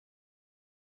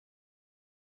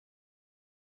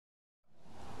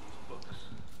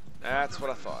That's what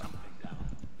I thought.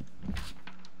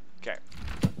 Okay.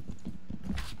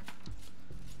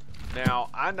 Now,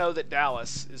 I know that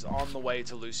Dallas is on the way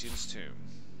to Lucian's tomb.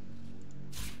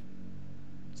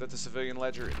 Is that the civilian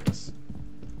ledger? It is.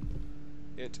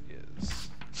 It is.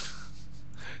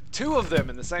 Two of them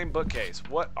in the same bookcase.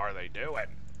 What are they doing?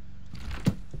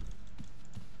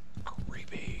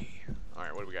 Creepy.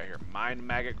 Alright, what do we got here? Mind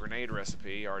maggot grenade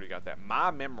recipe. Already got that.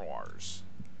 My memoirs.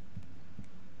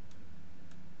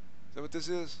 Is that what this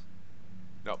is?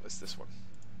 Nope, it's this one.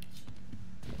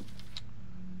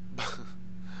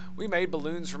 We made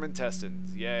balloons from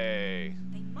intestines. Yay.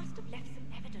 They must have left some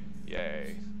evidence.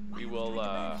 Yay. We will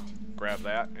grab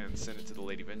that and send it to the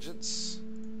Lady Vengeance.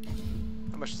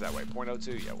 How much does that weigh?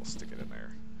 0.02? Yeah, we'll stick it in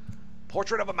there.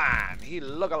 Portrait of a man. He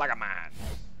look like a man.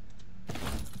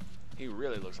 He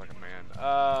really looks like a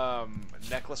man.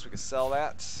 Necklace, we can sell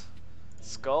that.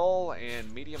 Skull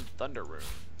and medium thunder rune.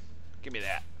 Give me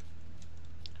that.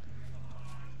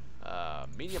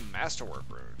 Medium masterwork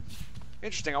rune.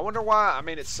 Interesting. I wonder why. I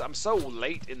mean, I'm so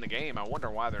late in the game. I wonder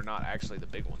why they're not actually the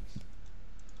big one.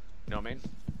 You know what I mean?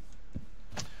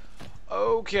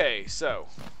 Okay, so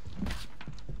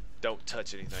don't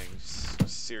touch anything.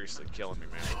 Seriously, killing me,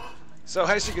 man. So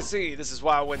as you can see, this is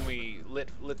why when we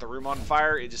lit the room on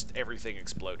fire, everything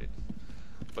exploded.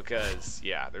 Because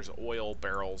yeah, there's oil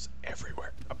barrels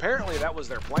everywhere. Apparently, that was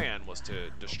their plan, was to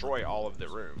destroy all of the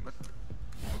room.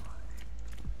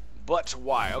 But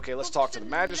why? Okay, let's talk to the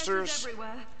Magisters.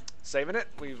 Saving it.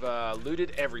 We've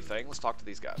looted everything. Let's talk to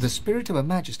these guys. The spirit of a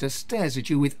Magister stares at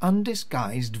you with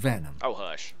undisguised venom. Oh,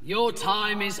 hush. Your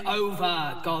time is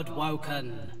over,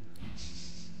 Godwoken.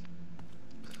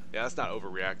 Yeah, that's not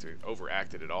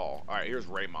overacted at all. Alright, here's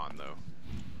Raymond, though.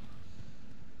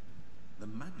 The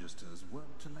Magisters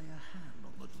work to lay a hand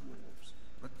on the dwarves,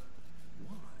 but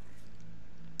why?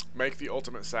 Make the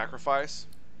ultimate sacrifice.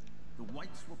 The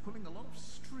Whites were pulling a lot of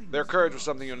strings. Their courage was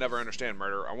something you'll never understand,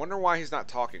 Murder. I wonder why he's not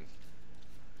talking.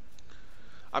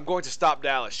 I'm going to stop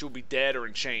Dallas. She'll be dead or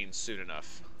in chains soon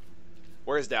enough.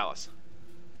 Where is Dallas?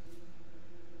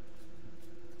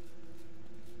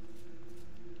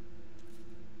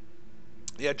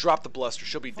 Yeah, drop the bluster.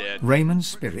 She'll be dead. Raymond's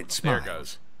spirit smiles. There it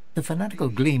goes. The fanatical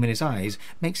gleam in his eyes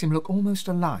makes him look almost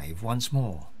alive once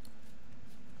more.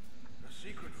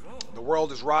 The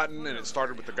world is rotten, and it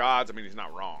started with the gods. I mean, he's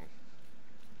not wrong.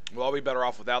 We'll all be better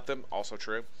off without them. Also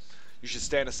true. You should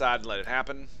stand aside and let it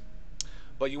happen.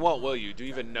 But you won't, will you? Do you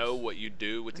even know what you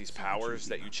do with these powers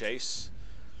that you chase?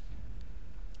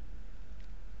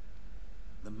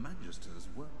 The Magisters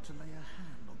work to lay a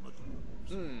hand on the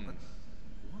dwarves. But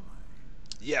why?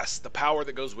 Yes, the power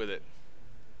that goes with it.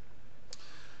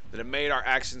 That have made our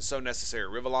actions so necessary.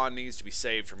 Rivellon needs to be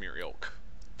saved from your ilk.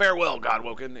 Farewell,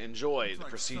 Godwoken. Enjoy the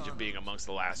prestige of being amongst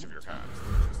the last of your kind.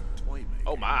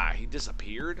 Oh my, he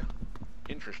disappeared?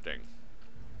 Interesting.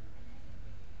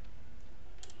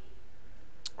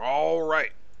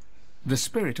 Alright. The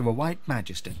spirit of a white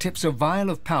magister tips a vial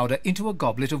of powder into a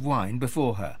goblet of wine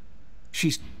before her.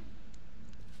 She's...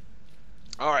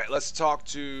 Alright, let's talk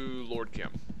to Lord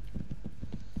Kim.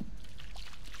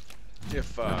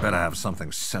 If, I'd better have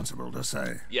something sensible to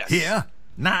say. Yes. Here?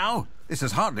 Now? This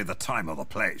is hardly the time or the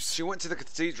place. She went to the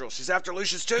cathedral. She's after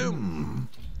Lucius' tomb.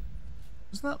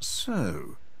 Is that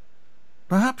so?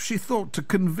 Perhaps she thought to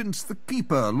convince the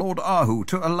keeper, Lord Ahu,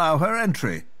 to allow her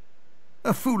entry.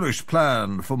 A foolish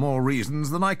plan for more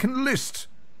reasons than I can list.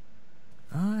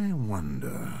 I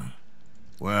wonder...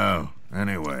 Well,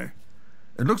 anyway,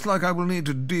 it looks like I will need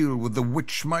to deal with the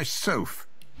witch myself.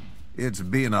 It's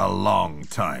been a long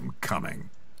time coming.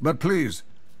 But please,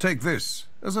 take this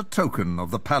as a token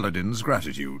of the Paladin's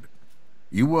gratitude.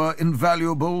 You were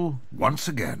invaluable once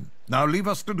again. Now leave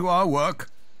us to do our work.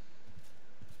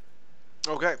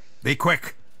 Okay. Be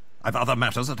quick. I've other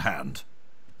matters at hand.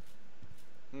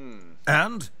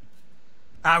 And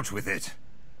out with it.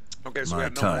 Okay, so we My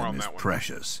have no more time on is that one.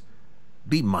 precious.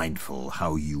 Be mindful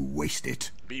how you waste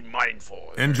it. Be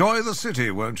mindful. Enjoy the city,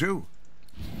 won't you?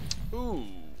 Ooh.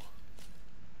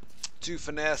 To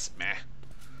finesse, meh.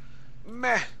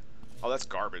 Meh. Oh, that's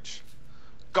garbage.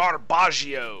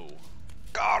 Garbaggio.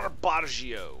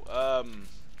 Garbaggio.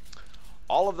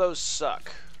 All of those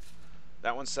suck.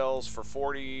 That one sells for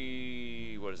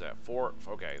 40... What is that? 4...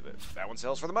 Okay, that one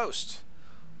sells for the most.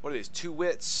 What are these? 2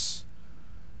 wits.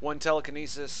 1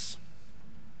 telekinesis.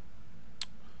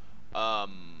 2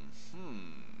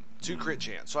 crit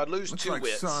chance. So I'd lose Looks 2 like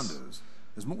wits. Sanders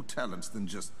has more talents than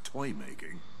just toy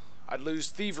making. I'd lose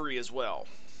thievery as well.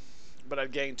 But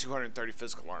I'd gain 230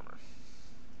 physical armor.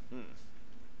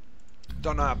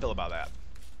 Don't know how I feel about that.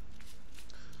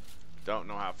 Don't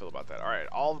know how I feel about that. Alright,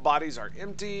 all the bodies are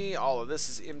empty. All of this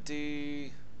is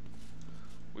empty.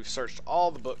 We've searched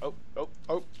all the book.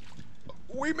 Oh.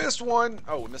 We missed one.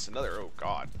 Oh, we missed another. Oh,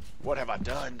 God. What have I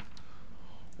done?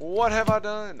 What have I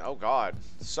done? Oh, God.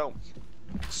 So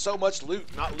much loot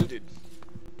not looted.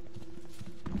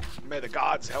 May the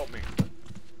gods help me.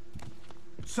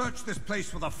 Search this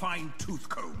place with a fine tooth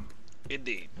comb.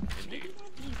 Indeed. Indeed.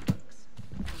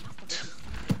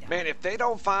 Man, if they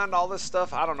don't find all this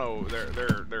stuff, I don't know.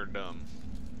 They're dumb.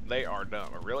 They are dumb.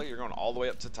 Really? You're going all the way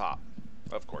up to the top?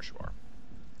 Of course you are.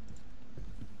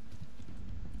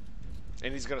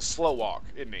 And he's gonna slow walk,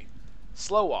 isn't he?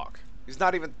 Slow walk. He's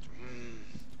not even.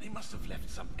 They must have left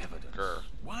some evidence. Grr.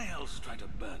 Why else try to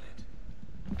burn it?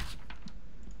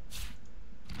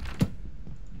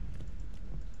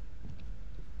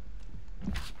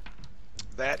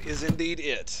 That is indeed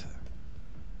it.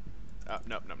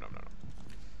 No.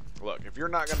 Look, if you're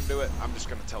not gonna do it, I'm just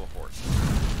gonna teleport.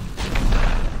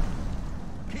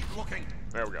 Keep looking.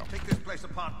 There we go. Take this place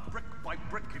apart brick by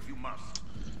brick if you must.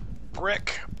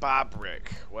 Brick by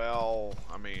brick. Well,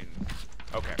 I mean,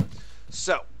 okay.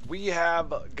 So, we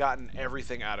have gotten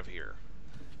everything out of here.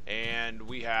 And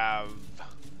we have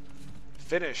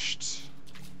finished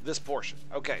this portion.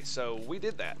 Okay, so we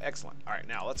did that. Excellent. All right,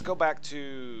 now let's go back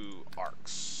to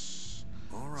Arcs.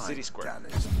 All right, City Square.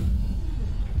 Dallas.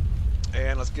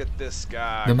 And let's get this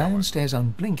guy The man going. stares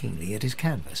unblinkingly at his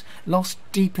canvas, lost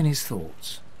deep in his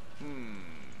thoughts.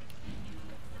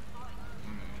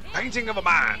 Painting of a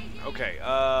mind. Okay,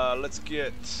 let's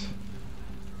get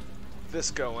this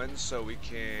going so we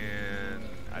can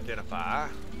identify.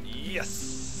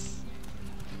 Yes.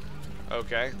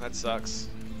 Okay, that sucks.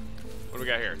 What do we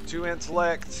got here? 2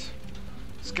 intellect,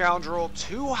 scoundrel,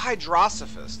 2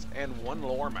 hydrosophist, and 1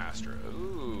 lore master.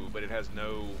 Ooh, but it has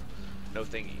no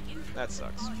thingy. That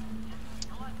sucks.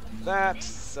 That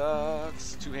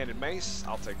sucks. 2-handed mace.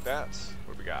 I'll take that.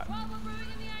 What do we got?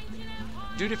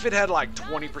 Dude, if it had like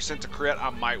 20% to crit, I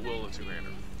might will a 2-hander.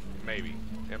 Maybe.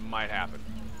 It might happen.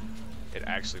 It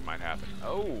actually might happen.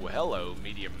 Oh, hello,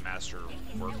 medium master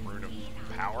work rune of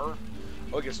power.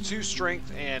 Oh, it gets 2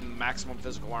 strength and maximum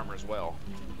physical armor as well.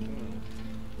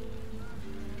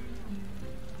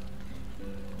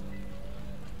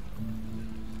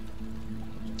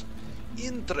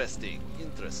 Interesting.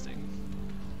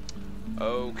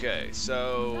 Okay,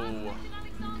 so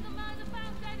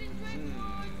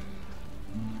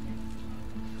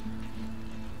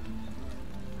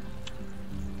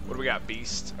what do we got?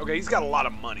 Beast. Okay, he's got a lot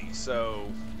of money,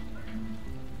 so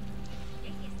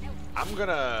I'm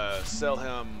gonna sell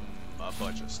him a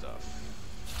bunch of stuff.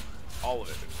 All of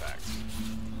it, in fact.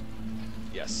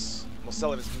 Yes. I'm gonna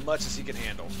sell him as much as he can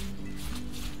handle.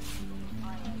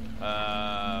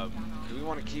 Do we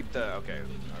want to keep the... Okay.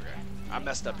 I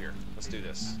messed up here. Let's do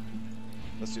this.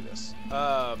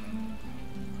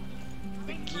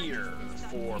 The gear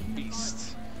for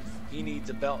Beast. He needs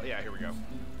a belt. Yeah, here we go.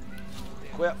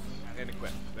 Equip and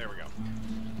equip. There we go.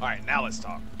 Alright, now let's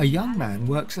talk. A young man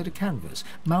works at a canvas,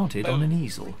 mounted on an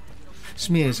easel.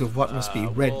 Smears of what must be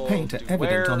red paint are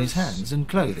evident on his hands and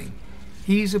clothing.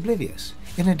 He's oblivious,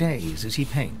 in a daze as he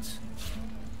paints.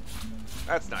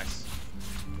 That's nice.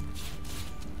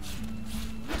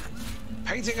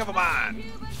 Painting of a mind.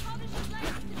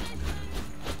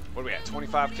 What are we at?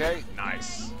 25k?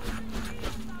 Nice.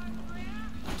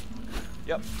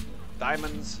 Yep.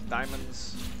 Diamonds.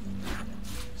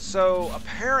 So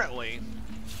apparently,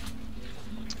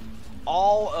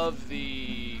 all of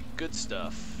the good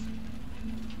stuff.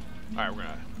 All right, we're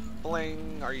gonna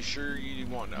bling. Are you sure you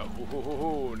want no?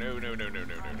 No.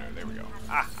 There we go.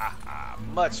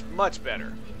 Much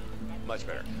better. Let's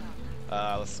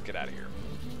get out of here.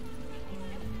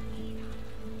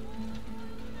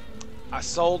 I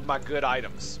sold my good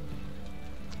items.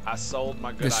 The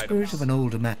spirit of an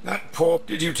older man. That poor...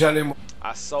 Did you tell him?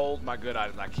 I sold my good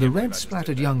items. I can't The believe I red just did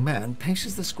splattered that. young man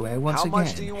paces the square once How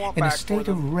much again, do you want in a back for state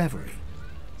them? of reverie.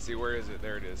 See, where is it?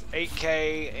 There it is.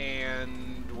 8k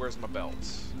and where's my belt?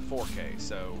 4k.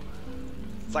 So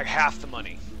it's like half the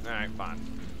money. All right, fine.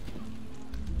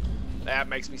 That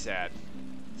makes me sad.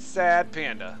 Sad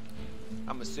panda.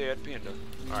 I'm a sad panda.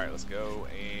 All right, let's go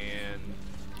and.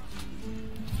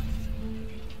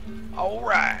 All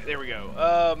right, there we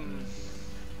go.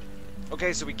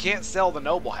 Okay, so we can't sell the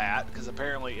noble hat because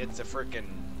apparently it's a freaking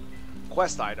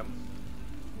quest item.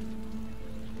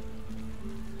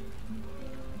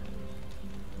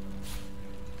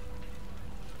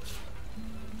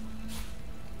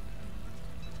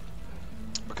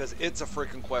 Because it's a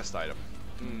freaking quest item.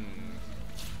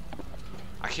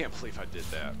 I can't believe I did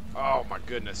that. Oh my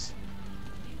goodness.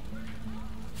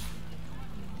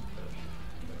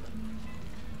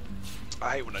 I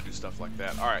hate when I do stuff like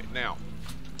that. Alright, now,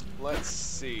 let's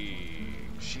see.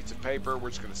 Sheets of paper. We're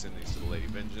just going to send these to the Lady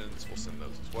Vengeance. We'll send those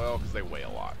as well, because they weigh a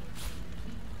lot.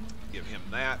 Give him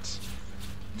that.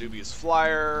 Dubious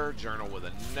flyer. Journal with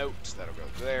a note. That'll go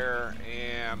there.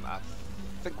 And I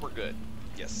think we're good.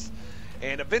 Yes.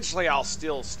 And eventually I'll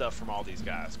steal stuff from all these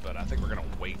guys, but I think we're going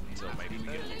to wait until maybe we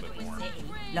get a little bit more.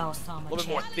 Last time A little bit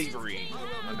more thievery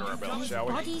under our belt, shall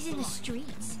we? Bodies in the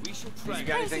streets. You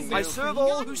got anything new? I serve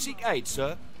all who seek aid,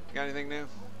 sir. You got anything new?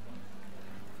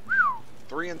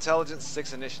 3 intelligence,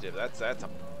 6 initiative. That's a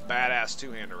badass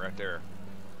two-hander right there.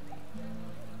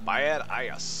 Bad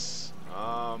Ayas.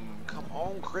 Come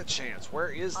on, crit chance. Where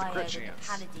is the crit chance?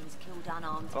 The paladins killed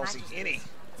unarmed I don't see magistrates. any.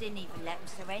 Didn't even let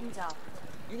them surrender.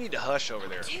 You need to hush over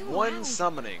there. Too One loud.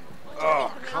 summoning. What Oh, do you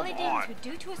think the come paladins on. would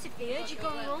do to us if they heard you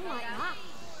going on like that?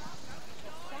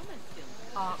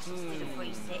 Arks was still a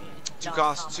free city. 2 Last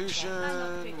constitution.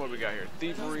 time I checked. What do we got here?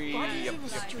 Thievery. Bodies Yep, in the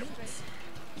yep, yep. streets.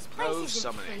 This No place isn't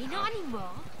summoning, free, huh? not anymore.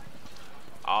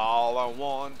 All I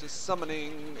want is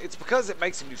summoning. It's because it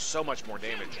makes him do so much more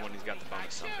damage when he's got the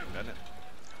bonus summoning, doesn't it?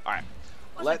 Alright.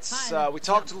 Let's, we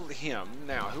talked to him.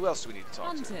 Now, who else do we need to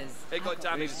talk to? They got We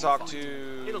damage. need to talk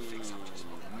to It'll fix it.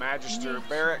 Magister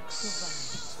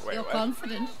Barracks. Wait, You're what?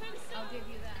 confident.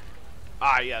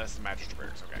 Ah, yeah, that's the Magister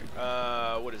Barracks.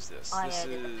 Okay. What is this? I This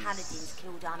heard that the is paladins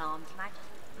killed unarmed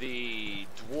magistrates. the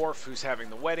dwarf who's having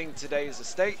the wedding today's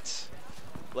estate.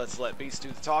 Let's let Beast do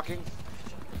the talking.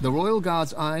 The royal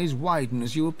guard's eyes widen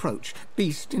as you approach,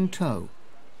 Beast in tow.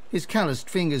 His calloused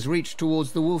fingers reach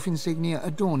towards the wolf insignia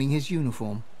adorning his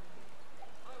uniform.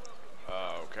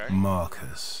 Okay.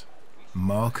 Marcus.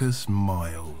 Marcus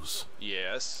Miles.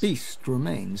 Yes. Beast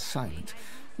remains silent,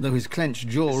 though his clenched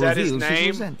jaw Is that his reveals his name?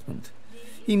 resentment.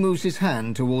 He moves his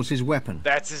hand towards his weapon.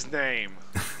 That's his name.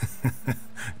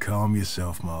 Calm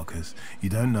yourself, Marcus. You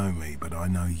don't know me, but I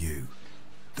know you.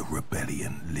 The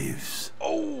rebellion lives.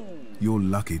 Oh! You're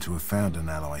lucky to have found an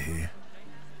ally here.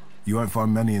 You won't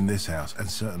find many in this house, and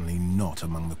certainly not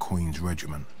among the Queen's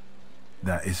regiment.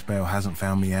 That Isbel hasn't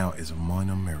found me out is a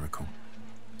minor miracle.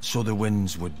 So the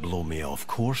winds would blow me off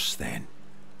course, then.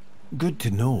 Good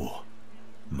to know,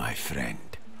 my friend.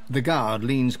 The guard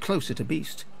leans closer to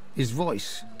Beast, his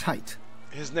voice tight.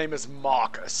 His name is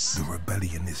Marcus. The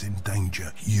rebellion is in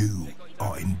danger. You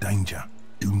are in danger.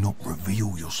 Do not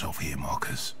reveal yourself here,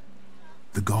 Marcus.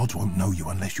 The guards won't know you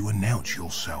unless you announce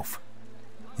yourself.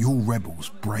 Your rebels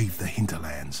braved the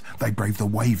hinterlands, they braved the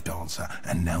wave dancer,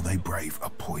 and now they brave a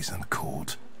poisoned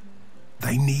court.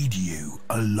 They need you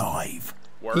alive.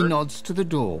 Word. He nods to the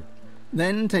door,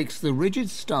 then takes the rigid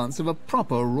stance of a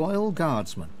proper royal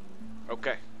guardsman.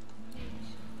 Okay.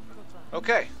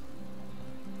 Okay.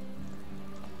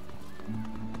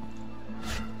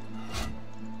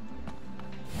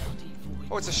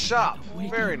 Oh, it's a shop.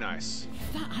 Very nice.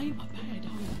 That ain't a bad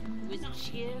home.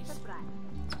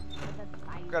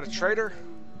 Got a trader.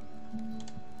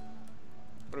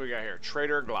 What do we got here?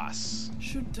 Trader glass.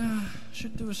 Should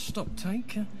do a stock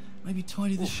take. Maybe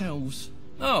tidy the shelves.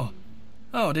 Oh,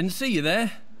 I didn't see you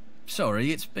there.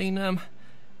 Sorry, it's been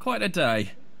quite a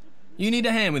day. You need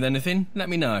a hand with anything? Let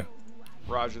me know.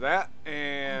 Roger that.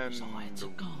 And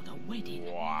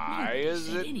why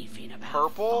is it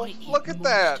purple? Look at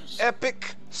that.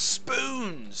 Epic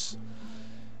spoons.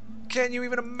 Can you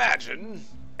even imagine?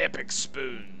 Epic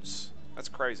spoons. That's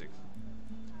crazy.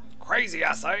 Crazy,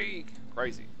 I say.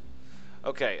 Crazy.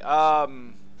 Okay, I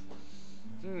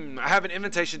have an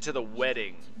invitation to the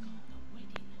wedding.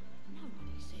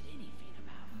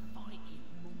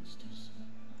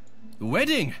 The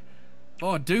wedding?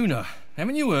 Barduna,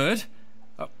 haven't you heard?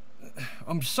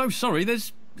 I'm so sorry,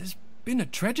 there's been a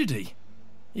tragedy.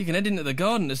 You can head into the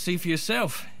garden to see for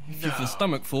yourself, if you've the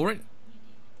stomach for it.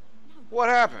 What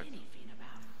happened?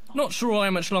 Not sure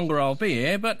how much longer I'll be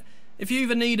here, but if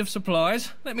you've a need of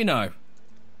supplies, let me know.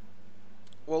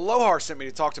 Well, Lohar sent me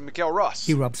to talk to Mikhail Russ.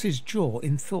 He rubs his jaw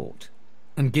in thought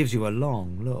and gives you a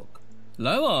long look.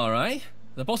 Loar, eh?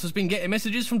 The boss has been getting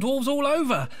messages from dwarves all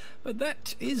over, but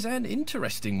that is an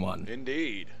interesting one.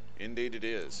 Indeed. Indeed it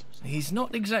is. He's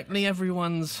not exactly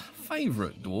everyone's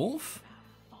favourite dwarf.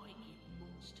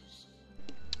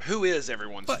 Who is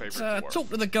everyone's But favorite dwarf? talk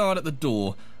to the guard at the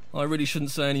door. I really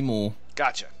shouldn't say any more.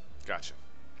 Gotcha. Gotcha.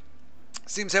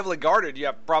 Seems heavily guarded. You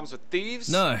have problems with thieves?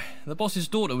 No, the boss's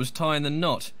daughter was tying the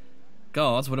knot.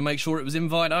 Guards were to make sure it was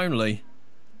invite only.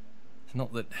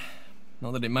 Not that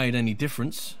it made any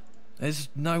difference. There's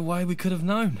no way we could have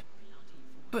known.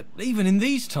 But even in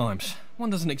these times, one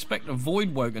doesn't expect a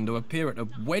voidwoken to appear at a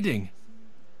wedding.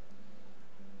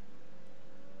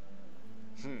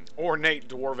 Ornate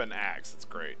dwarven axe. That's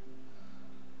great.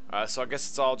 So I guess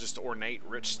it's all just ornate,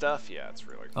 rich stuff. Yeah, it's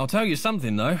really. I'll tell you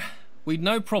something, though. We'd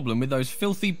no problem with those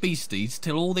filthy beasties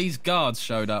till all these guards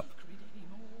showed up.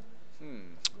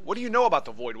 What do you know about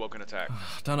the Voidwoken attack?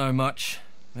 Don't know much.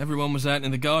 Everyone was out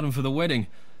in the garden for the wedding.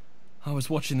 I was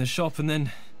watching the shop and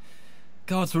then...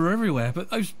 guards were everywhere,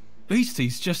 but those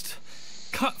beasties just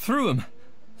cut through them.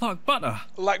 Like butter.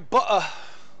 Like butter.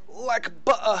 Like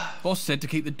butter. Boss said to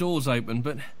keep the doors open,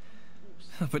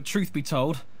 but truth be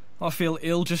told, I feel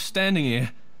ill just standing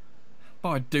here.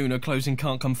 By Duna, closing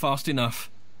can't come fast enough.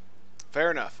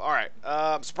 Fair enough. Alright.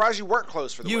 I'm surprised you weren't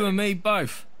closed for the wedding. You and me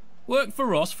both. Worked for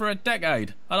Ross for a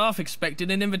decade. I'd half expected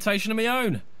an invitation of my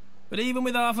own. But even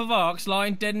with half of Arx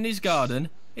lying dead in his garden,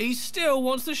 he still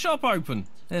wants the shop open.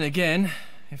 Then again,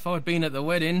 if I'd been at the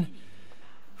wedding...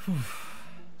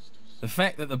 the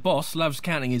fact that the boss loves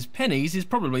counting his pennies is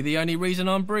probably the only reason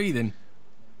I'm breathing.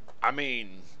 I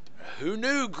mean, who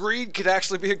knew greed could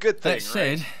actually be a good thing, That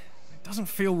said, it doesn't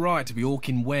feel right to be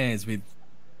hawking wares with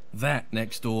that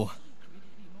next door.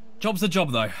 Job's the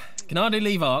job, though. Can hardly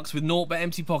leave Arx with naught but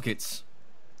empty pockets.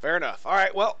 Fair enough.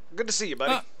 Alright, well, good to see you,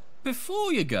 buddy.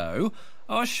 Before you go,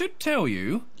 I should tell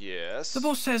you... Yes? The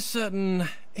boss has certain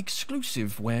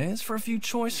exclusive wares for a few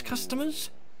choice customers.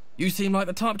 You seem like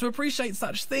the type to appreciate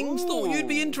such things. Thought you'd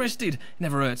be interested.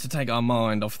 Never hurts to take our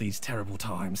mind off these terrible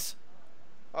times.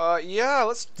 Yeah,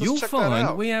 let's You'll check that out.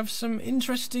 find we have some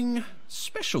interesting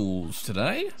specials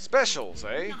today. Specials,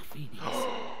 eh?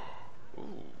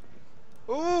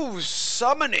 Ooh,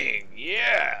 summoning.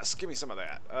 Yes, give me some of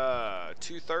that.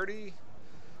 230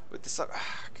 with the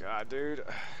God, dude.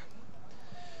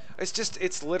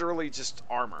 It's literally just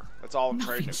armor. That's all I'm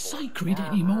trading it for. Nothing sacred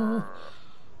anymore.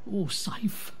 Or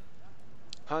safe.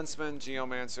 Huntsman,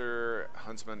 Geomancer,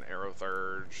 Huntsman, Arrow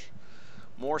Thurge.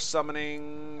 More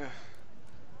summoning.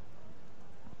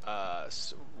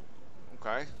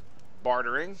 Okay.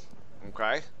 Bartering.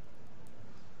 Okay.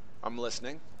 I'm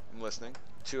listening.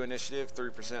 2 initiative,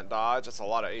 3% dodge. That's a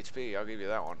lot of HP. I'll give you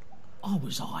that one. I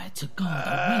was hired to guard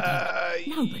a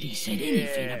wedding. Nobody said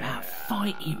anything about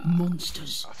fighting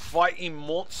monsters. Fighting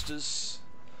monsters?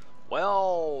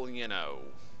 Well, you know.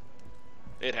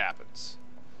 It happens.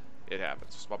 It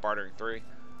happens. Was my bartering 3?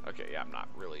 Okay, yeah, I'm not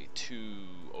really too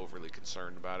overly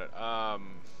concerned about it.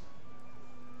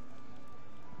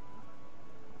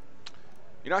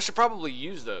 You know, I should probably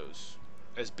use those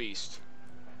as beast.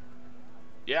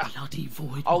 Yeah. Bloody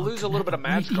void. I'll lose a little bit of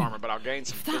magic armor, but I'll gain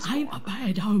some That physical ain't armor. a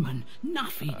bad omen.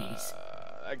 Nothing is.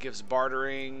 That gives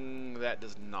bartering. That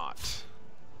does not.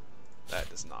 That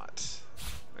does not.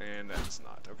 And that does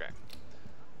not. Okay.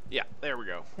 Yeah, there we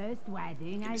go. First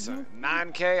wedding, Give me some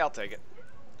 9K. I'll take it.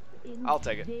 I'll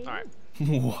take it. All right.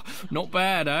 Not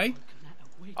bad, eh?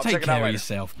 I'll Take check it out care of later.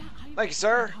 yourself. Thank you,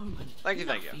 sir. Thank you.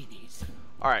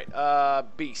 All right.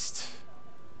 Beast.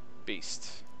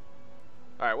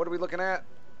 All right. What are we looking at?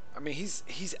 I mean,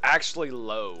 he's actually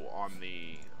low on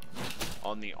the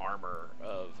armor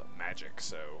of magic.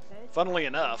 So, funnily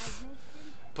enough,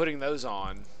 putting those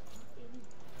on.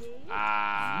 You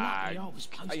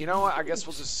know what? I guess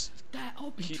we'll just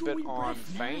keep it on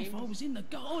Fane. I was in the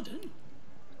garden.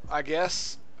 I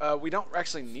guess we don't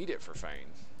actually need it for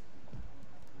Fane.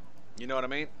 You know what I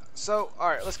mean? So, all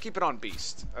right, let's keep it on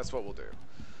Beast. That's what we'll do.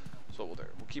 We'll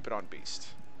keep it on Beast.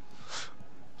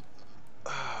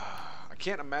 I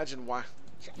can't imagine why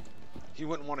he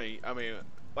wouldn't want to. I mean,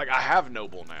 like, I have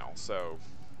Noble now, so.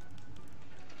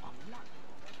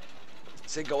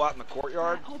 Say go out in the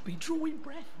courtyard. I'll be drawing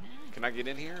breath now. Can I get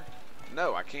in here?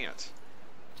 No, I can't.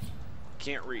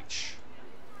 Can't reach.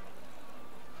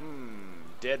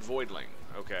 Dead voidling.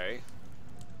 Okay.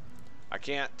 I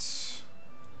can't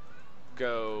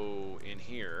go in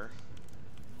here.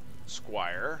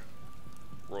 Squire.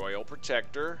 Royal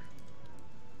Protector.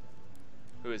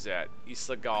 Who is that?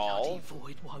 Isla Gal. Bloody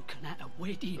void woken at a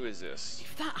wedding. Who is this?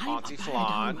 If that ain't Auntie a bad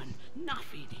Flan. omen,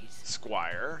 nothing is.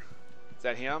 Squire. Is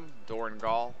that him? Doran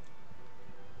Gall.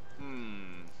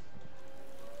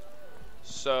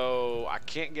 So I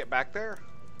can't get back there?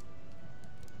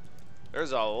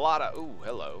 There's a lot of... Ooh,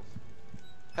 hello.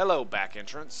 Hello, back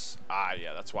entrance. Ah,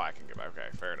 yeah, that's why I can get back. Okay,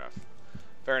 fair enough.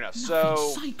 Fair enough.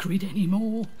 So... Nothing sacred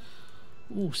anymore.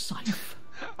 Or safe.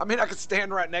 I mean, I could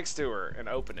stand right next to her and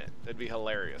open it. That'd be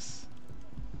hilarious.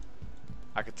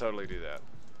 I could totally do that.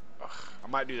 Ugh, I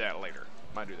might do that later.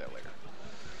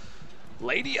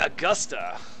 Lady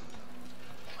Augusta.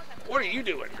 What are you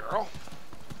doing, girl?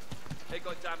 They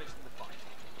got damaged in the fight.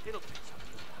 It'll do something.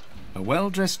 A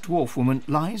well-dressed dwarf woman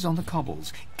lies on the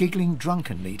cobbles, giggling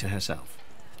drunkenly to herself.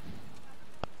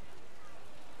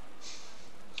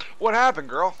 What happened,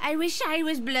 girl? I wish I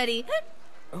was bloody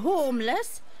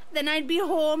homeless. then I'd be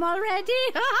home already.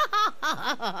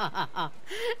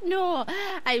 No,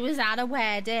 I was at a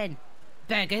wedding.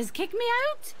 Beggars kicked me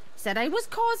out. Said I was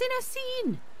causing a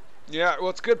scene. Yeah, well,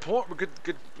 it's a good point.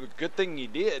 Good thing you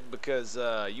did, because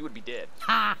you would be dead.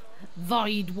 Ha!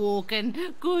 Void walking.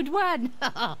 Good one.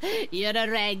 You're a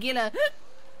regular.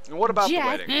 And what about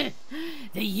Jack, the wedding?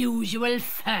 The usual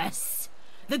first.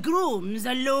 The groom's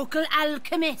a local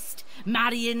alchemist,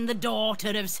 marrying the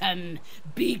daughter of some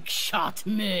big shot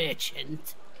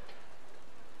merchant.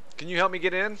 Can you help me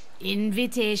get in?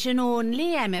 Invitation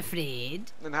only, I'm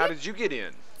afraid. Then how did you get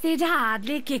in? They'd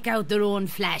hardly kick out their own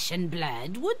flesh and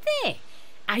blood, would they?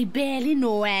 I barely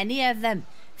know any of them.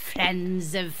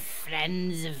 Friends of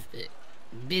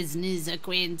business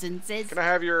acquaintances. Can I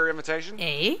have your invitation?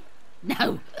 Eh?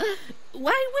 No.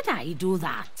 Why would I do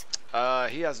that?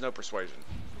 He has no persuasion.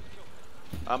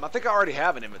 I think I already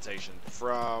have an invitation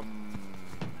from...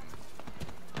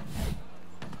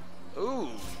 Ooh,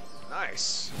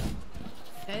 nice.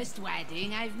 First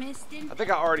wedding I've missed in... I think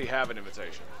I already have an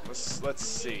invitation. Let's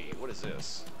see. What is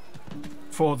this?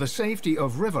 For the safety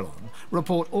of Rivalon,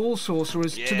 report all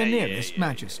sorcerers to the nearest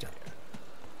magister.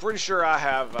 Pretty sure I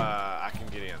have, I can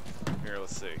get in. Here,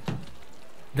 let's see.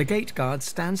 The gate guard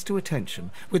stands to attention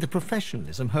with the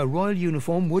professionalism her royal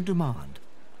uniform would demand.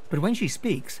 But when she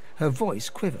speaks, her voice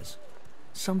quivers.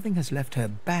 Something has left her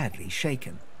badly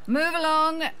shaken. Move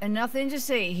along, nothing to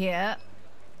see here.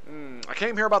 I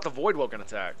came here about the Voidwoken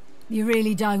attack. You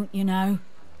really don't, you know.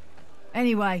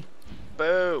 Anyway.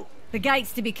 Boo. The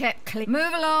gate's to be kept clear.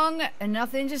 Move along,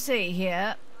 nothing to see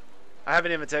here. I have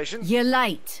an invitation. You're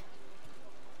late.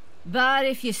 But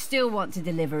if you still want to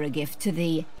deliver a gift to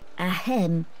the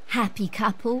happy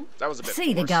couple, that was a bit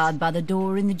see the guard by the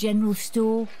door in the general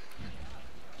store.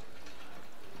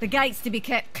 The gate's to be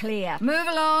kept clear. Move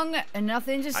along,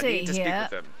 nothing to see I need to here.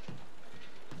 speak with him.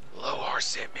 Lohar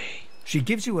sent me. She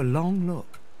gives you a long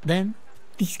look. Then,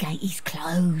 this gate is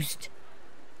closed.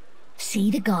 See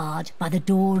the guard by the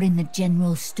door in the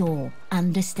general store.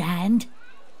 Understand?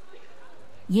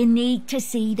 You need to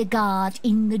see the guard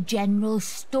in the general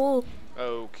store.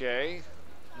 Okay.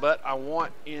 But I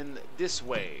want in this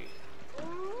way.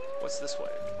 What's this way?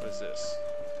 What is this?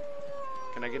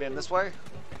 Can I get in this way?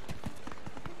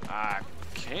 I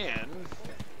can.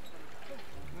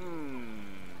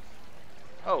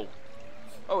 Oh.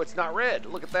 Oh, it's not red.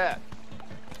 Look at that.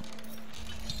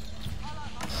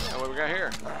 Now what we got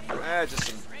here? Just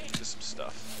some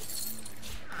stuff.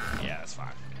 Yeah, that's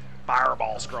fine.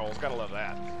 Fireball scrolls. Gotta love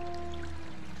that.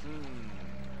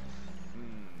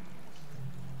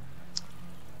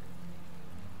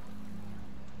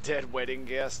 Dead wedding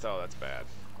guest? Oh, that's bad.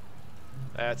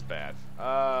 That's bad.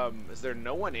 Is there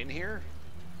no one in here?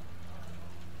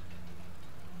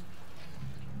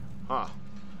 Huh.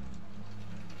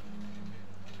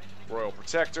 Royal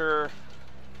Protector.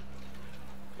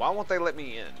 Why won't they let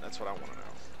me in? That's what I want to know.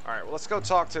 Alright, well, let's go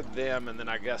talk to them, and then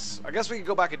I guess we can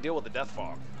go back and deal with the Death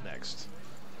Fog next.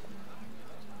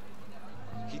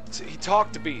 He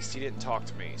talked to Beast. He didn't talk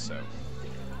to me, so...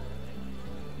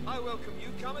 I welcome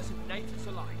newcomers and natives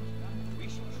alike. We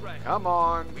shall tread. Come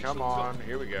on, come on.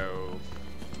 Here we go.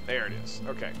 There it is.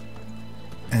 Okay.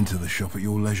 Enter the shop at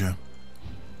your leisure.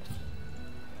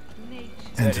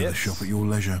 Enter the shop at your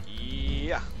leisure.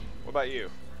 Yeah. What about you?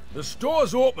 The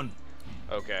store's open.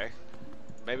 Okay.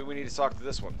 Maybe we need to talk to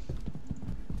this one.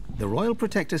 the Royal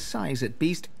Protector sighs at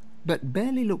Beast, but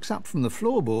barely looks up from the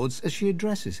floorboards as she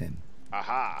addresses him.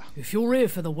 Aha. If you're here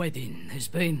for the wedding,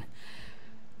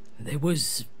 there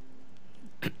was...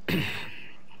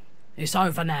 It's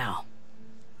over now.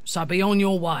 So be on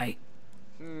your way.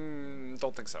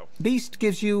 Don't think so. Beast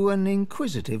gives you an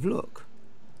inquisitive look.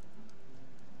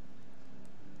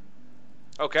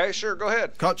 Okay, sure, go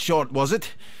ahead. Cut short, was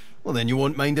it? Well, then you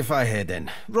won't mind if I head in.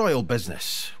 Royal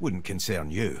business. Wouldn't concern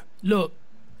you. Look,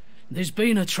 there's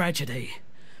been a tragedy.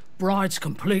 Bride's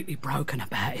completely broken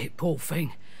about it, poor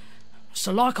thing.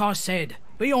 So like I said,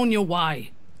 be on your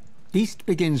way. Beast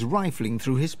begins rifling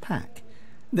through his pack,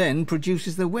 then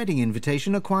produces the wedding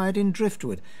invitation acquired in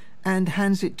Driftwood and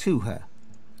hands it to her.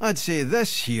 I'd say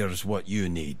this here's what you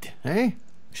need, eh?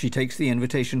 She takes the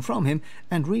invitation from him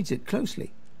and reads it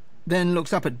closely, then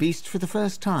looks up at Beast for the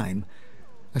first time.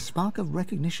 A spark of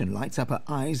recognition lights up her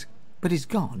eyes, but is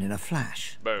gone in a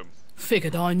flash. Boom.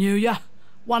 Figured I knew ya.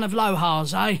 One of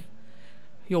Lohar's, eh?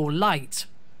 You're late.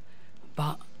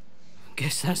 But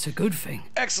guess that's a good thing.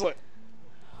 Excellent.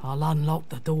 I'll unlock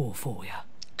the door for you.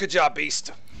 Good job,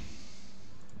 Beast.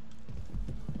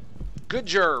 Good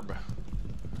gerb.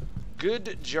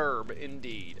 Good gerb,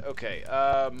 indeed. Okay,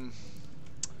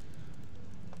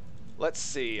 Let's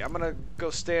see. I'm gonna go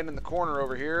stand in the corner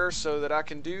over here so that I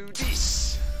can do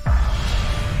this.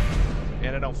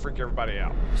 And I don't freak everybody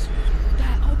out.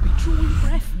 Dad, I'd be drawing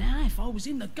breath now if I was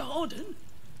in the garden.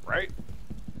 Right?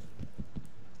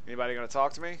 Anybody gonna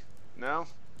talk to me? No?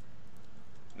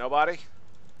 Nobody?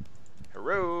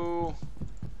 Hello?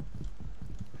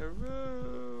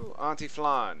 Hello? Auntie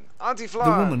Flan. Auntie Flan!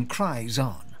 The woman cries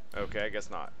on. Okay, I guess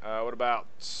not. What about...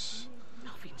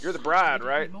 You're the bride,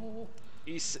 right?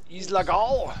 Isla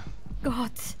Gal?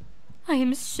 God, I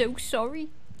am so sorry.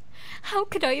 How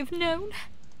could I have known?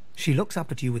 She looks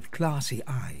up at you with glassy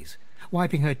eyes,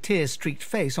 wiping her tear-streaked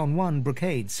face on one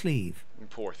brocade sleeve.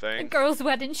 Poor thing. A girl's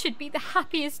wedding should be the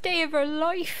happiest day of her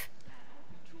life.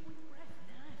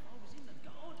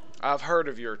 I've heard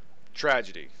of your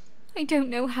tragedy. I don't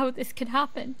know how this could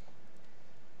happen.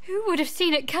 Who would have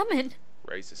seen it coming?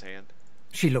 Raise his hand.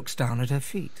 She looks down at her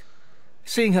feet.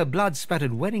 Seeing her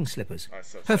blood-spattered wedding slippers,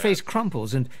 so her sad. face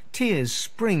crumples and tears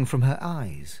spring from her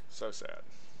eyes. So sad.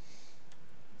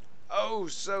 Oh,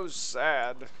 so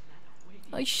sad.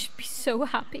 I should be so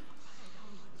happy.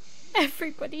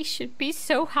 Everybody should be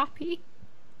so happy.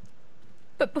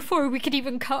 But before we could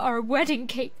even cut our wedding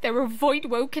cake, there were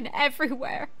voidwoken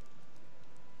everywhere.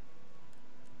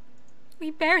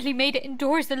 We barely made it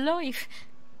indoors alive.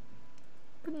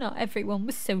 But not everyone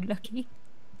was so lucky.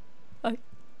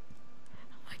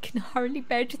 I can hardly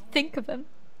bear to think of them.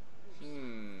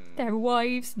 Their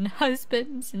wives and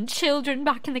husbands and children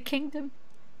back in the kingdom,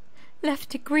 left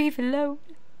to grieve alone.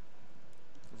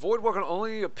 Voidwoken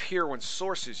only appear when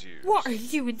Source is used. What are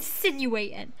you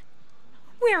insinuating?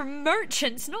 We're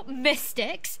merchants, not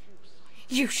mystics.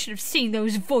 You should have seen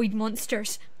those void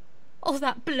monsters. All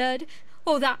that blood,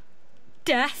 all that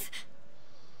death.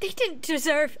 They didn't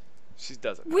deserve... She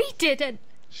doesn't. We didn't.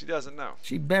 She doesn't know.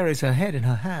 She buries her head in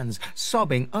her hands,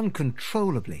 sobbing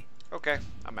uncontrollably. Okay,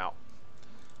 I'm out.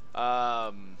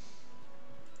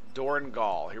 Doran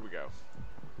Gall, here we go.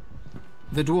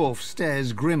 The dwarf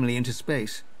stares grimly into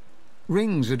space.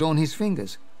 Rings adorn his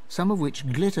fingers, some of which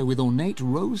glitter with ornate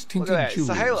rose-tinted Look at that,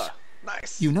 jewels. Sahela.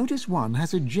 Nice. You notice one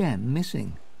has a gem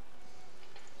missing.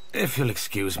 If you'll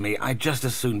excuse me, I'd just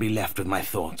as soon be left with my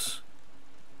thoughts.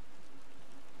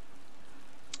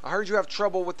 I heard you have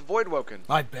trouble with the Voidwoken.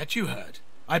 I bet you heard.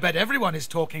 I bet everyone is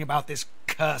talking about this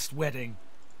cursed wedding.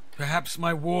 Perhaps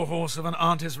my warhorse of an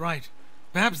aunt is right.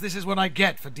 Perhaps this is what I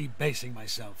get for debasing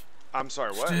myself. I'm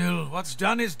sorry, what? Still, what's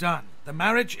done is done. The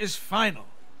marriage is final.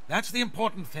 That's the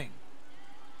important thing.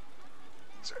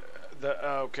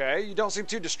 Okay, you don't seem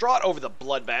too distraught over the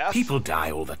bloodbath. People die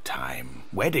all the time.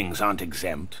 Weddings aren't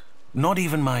exempt. Not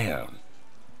even my own.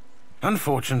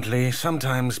 Unfortunately,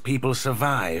 sometimes people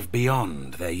survive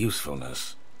beyond their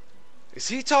usefulness. Is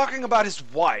he talking about his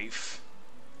wife?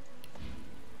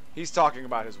 He's talking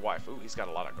about his wife. Ooh, he's got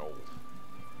a lot of gold.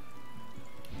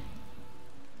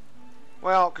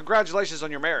 Well, congratulations on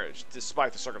your marriage,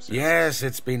 despite the circumstances. Yes,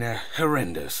 it's been a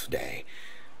horrendous day.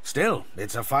 Still,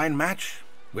 it's a fine match.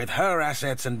 With her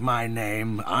assets and my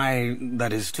name,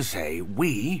 that is to say,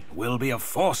 we will be a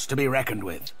force to be reckoned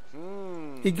with.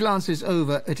 He glances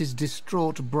over at his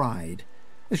distraught bride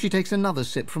as she takes another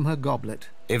sip from her goblet.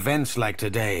 Events like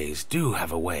today's do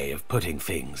have a way of putting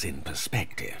things in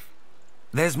perspective.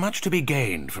 There's much to be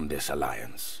gained from this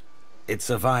alliance. It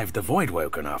survived the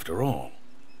Voidwoken after all.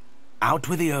 Out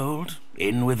with the old,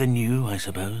 in with the new, I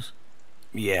suppose.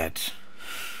 Yet,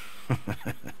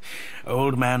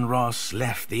 Old Man Ross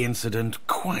left the incident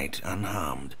quite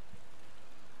unharmed.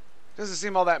 Doesn't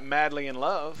seem all that madly in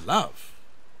love. Love?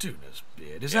 Tuna's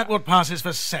beard. Is that what passes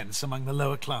for sense among the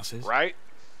lower classes? Right.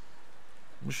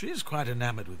 Well, she is quite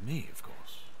enamored with me, of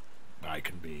course. I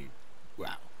can be,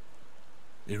 well,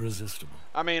 irresistible.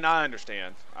 I mean, I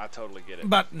understand. I totally get it.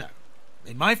 But no.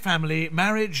 In my family,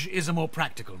 marriage is a more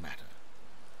practical matter.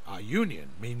 Our union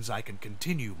means I can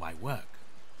continue my work.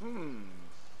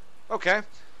 Okay.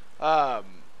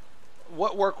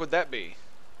 What work would that be?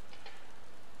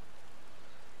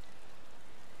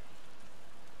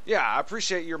 Yeah, I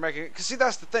appreciate you're making it. Because, see,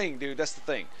 that's the thing, dude. That's the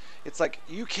thing. It's like,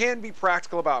 you can be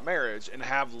practical about marriage and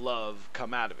have love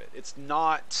come out of it. It's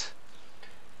not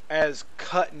as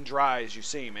cut and dry as you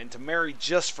seem. And to marry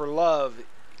just for love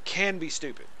can be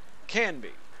stupid. Can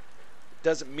be.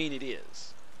 Doesn't mean it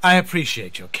is. I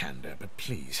appreciate your candor, but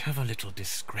please have a little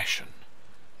discretion.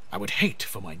 I would hate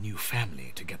for my new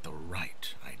family to get the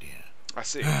right idea. I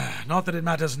see. Not that it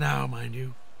matters now, mind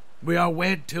you. We are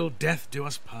wed till death do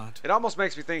us part. It almost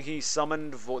makes me think he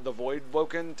summoned the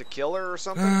Voidwoken to kill her or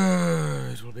something.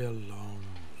 It will be a long,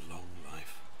 long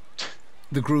life.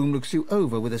 The groom looks you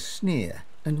over with a sneer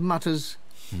and mutters,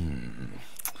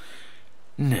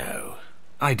 No.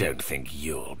 I don't think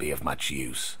you'll be of much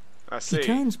use. I see. He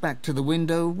turns back to the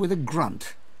window with a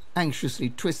grunt, anxiously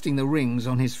twisting the rings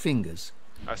on his fingers.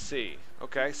 I see.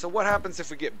 Okay, so what happens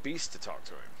if we get Beast to talk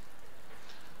to him?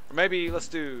 Or maybe let's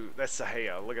do... That's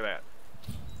Sahaya. Look at that.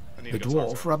 I need The to go talk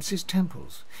to dwarf him. rubs his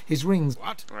temples. His rings...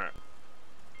 What? Alright.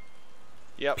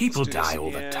 Yep, People let's do this die all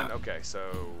the again. time. Okay,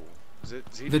 so... Does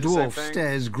he The do the same dwarf thing?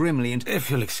 stares grimly into... If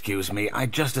you'll excuse me,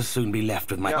 I'd just as soon be left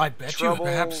with my... Yep. I bet Troubles. you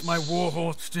perhaps my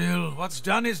warhorse still. What's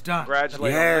done is done.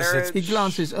 Congratulate Yes, on it's- marriage. He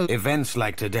glances over... Events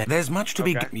like today. There's much to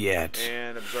be... Okay. Yet.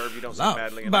 And observe you don't Love, seem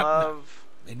madly in but- love.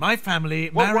 In my family,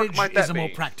 What work marriage might that is a more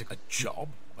be? practical... A job?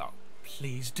 Oh,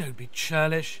 please don't be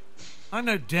churlish. I'm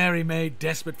no dairymaid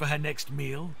desperate for her next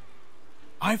meal.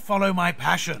 I follow my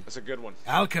passion. That's a good one.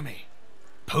 Alchemy.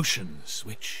 Potions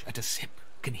which, at a sip,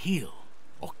 can heal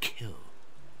or kill.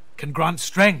 Can grant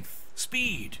strength,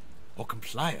 speed, or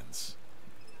compliance.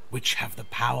 Which have the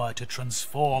power to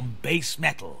transform base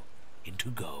metal into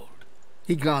gold.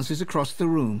 He glances across the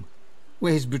room,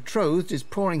 where his betrothed is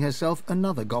pouring herself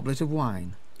another goblet of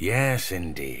wine. Yes,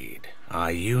 indeed.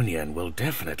 Our union will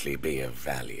definitely be of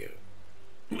value.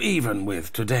 Even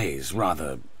with today's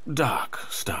rather dark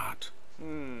start.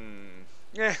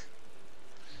 Yeah.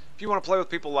 If you want to play with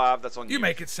people live, that's on you. You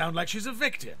make it sound like she's a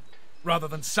victim, rather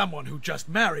than someone who just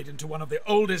married into one of the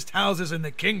oldest houses in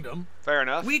the kingdom. Fair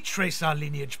enough. We trace our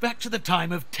lineage back to the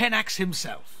time of Tenax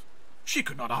himself. She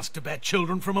could not ask to bear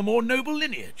children from a more noble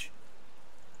lineage.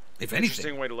 If Interesting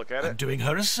anything, way to look at I'm it. doing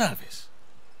her a service.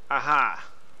 Aha.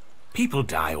 People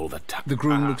die all the time. The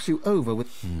groom looks you over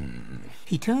with...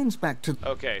 He turns back to...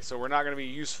 Okay, so we're not going to be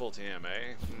useful to him,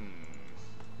 eh?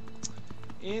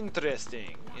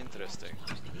 Interesting. Interesting.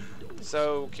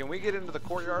 So, can we get into the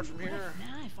courtyard from here?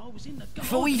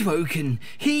 Voidwoken,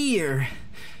 here!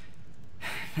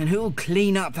 And who'll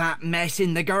clean up that mess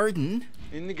in the garden?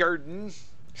 In the garden.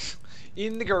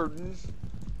 In the garden.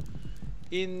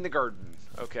 In the garden.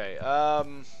 Okay,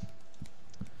 can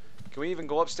we even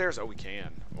go upstairs? Oh, we can.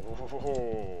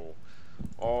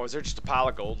 Oh, is there just a pile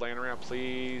of gold laying around?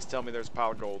 Please tell me there's a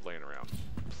pile of gold laying around.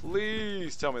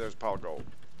 Please tell me there's a pile of gold.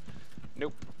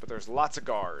 Nope, but there's lots of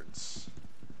guards.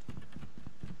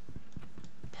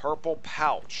 Purple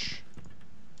pouch.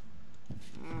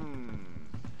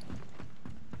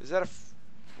 Is that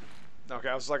a... Okay,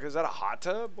 I was like, is that a hot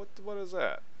tub? What is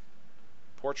that?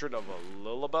 Portrait of a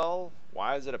Lilibel?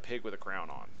 Why is it a pig with a crown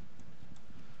on?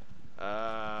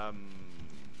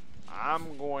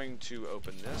 I'm going to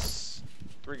open this.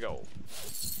 3 gold.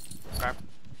 Okay.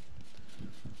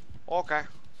 Okay.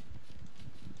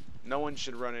 No one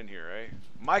should run in here, eh?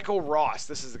 Michael Ross.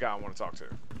 This is the guy I want to talk to.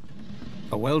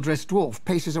 A well-dressed dwarf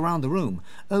paces around the room,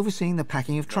 overseeing the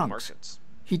packing of No trunks. merchants.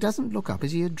 He doesn't look up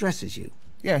as he addresses you.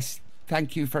 Yes,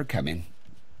 thank you for coming.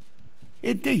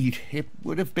 Indeed, it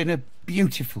would have been a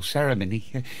beautiful ceremony,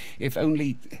 if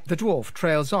only... The dwarf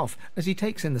trails off as he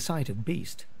takes in the sight of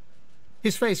Beast.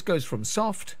 His face goes from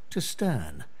soft to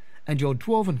stern, and your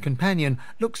dwarven companion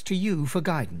looks to you for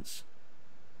guidance.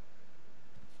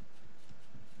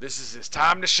 This is his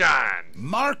time to shine.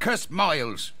 Marcus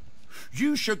Miles,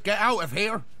 you should get out of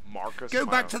here. Marcus Go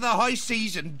back Miles. to the high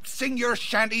seas and sing your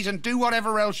shanties and do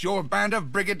whatever else your band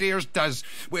of brigadiers does.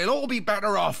 We'll all be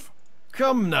better off.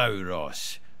 Come now,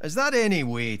 Ross. Is that any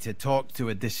way to talk to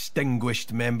a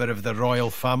distinguished member of the royal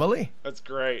family? That's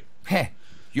great. Heh,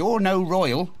 you're no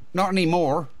royal, not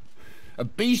anymore. A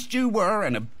beast you were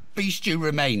and a beast you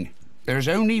remain. There's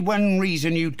only one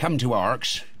reason you'd come to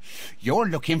Arx. You're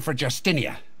looking for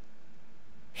Justinia.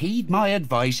 Heed my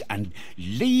advice and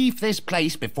leave this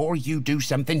place before you do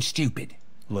something stupid.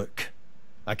 Look,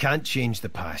 I can't change the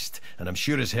past, and I'm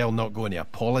sure as hell not going to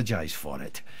apologise for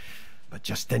it. But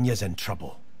Justinia's in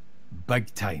trouble.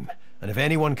 Big time. And if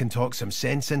anyone can talk some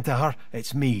sense into her,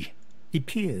 it's me. He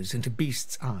peers into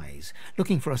Beast's eyes,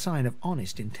 looking for a sign of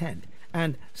honest intent,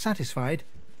 and, satisfied,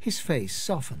 his face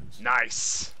softens.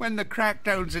 Nice. When the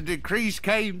crackdowns and decrees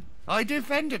came, I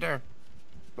defended her.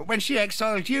 But when she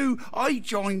exiled you, I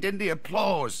joined in the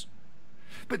applause.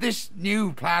 But this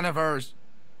new plan of hers,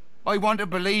 I want to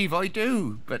believe I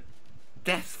do, but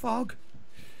death fog?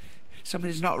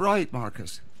 Something's not right,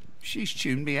 Marcus. She's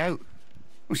tuned me out.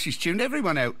 Well, she's tuned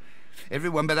everyone out.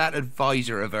 Everyone but that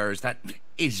advisor of hers, that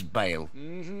Isbale.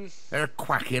 Her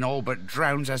quacking all but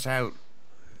drowns us out.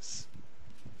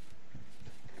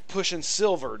 Pushing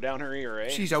silver down her ear, eh?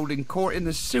 She's holding court in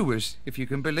the sewers, if you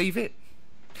can believe it.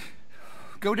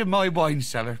 Go to my wine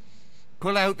cellar.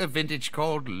 Pull out the vintage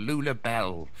called Lula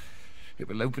Bell. It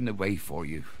will open the way for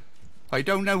you. I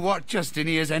don't know what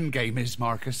Justinia's endgame is,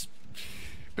 Marcus,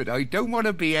 but I don't want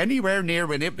to be anywhere near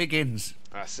when it begins.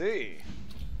 I see.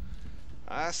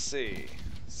 I see.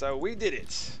 So we did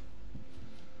it.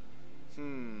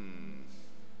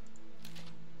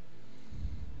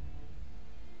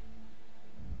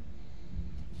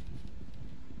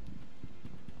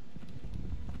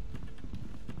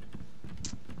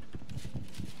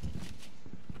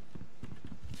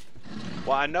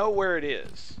 Well, I know where it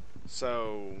is.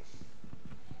 So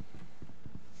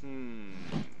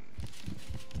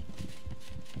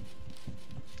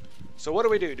So what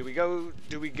do we do? Do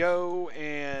we go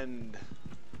and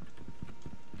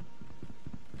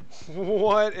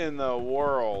what in the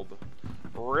world?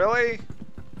 Really?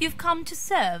 You've come to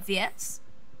serve, yes?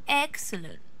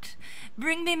 Excellent.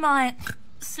 Bring me my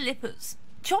slippers.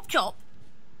 Chop chop.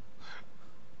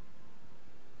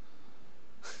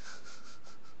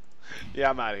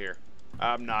 Yeah, I'm out of here.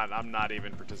 I'm not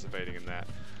even participating in that.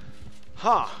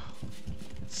 Huh.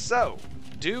 So,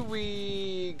 do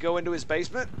we go into his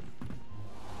basement?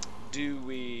 Do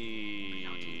we...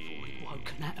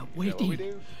 Woken at a Is that wedding. what we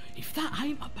do? If that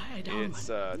ain't a bad omen, It's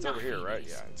over here, nothing right?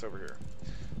 is. Yeah, it's over here.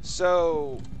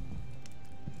 So,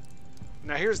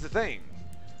 now here's the thing.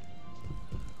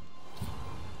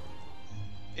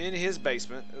 In his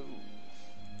basement, ooh,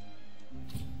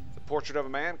 the portrait of a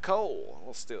man, coal.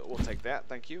 We'll take that.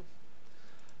 Thank you.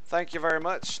 Thank you very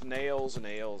much. Nails. I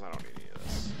don't need any of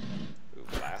this. Ooh,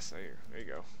 glass. There you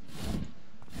go.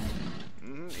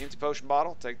 Empty potion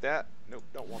bottle. Take that. Nope,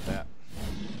 don't want that.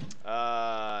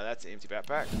 That's an empty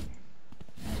backpack.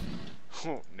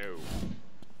 Oh, no.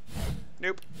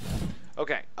 Nope.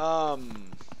 Okay.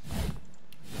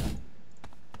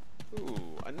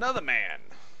 Ooh, another man.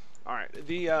 All right.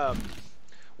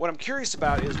 What I'm curious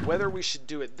about is whether we should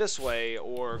do it this way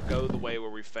or go the way where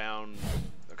we found,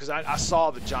 because I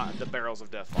saw the barrels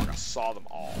of death fog. I saw them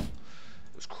all.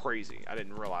 It was crazy. I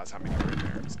didn't realize how many were in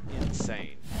there. It's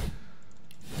insane.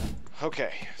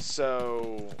 Okay,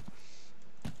 so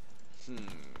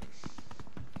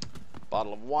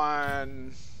bottle of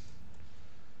wine.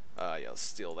 Yeah, let's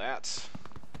steal that.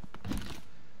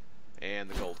 And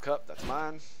the gold cup, that's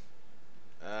mine.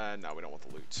 No, we don't want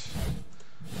the loot.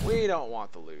 We don't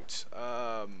want the loot.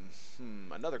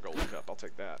 Another gold cup, I'll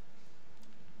take that.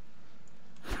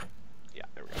 Yeah,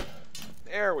 there we go.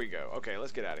 There we go. Okay,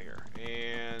 let's get out of here.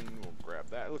 And we'll grab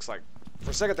that. It looks like,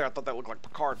 for a second there, I thought that looked like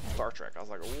Picard from Star Trek. I was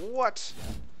like, what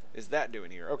is that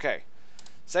doing here? Okay,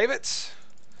 save it.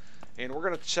 And we're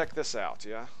going to check this out,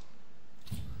 yeah?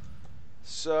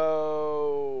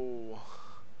 So,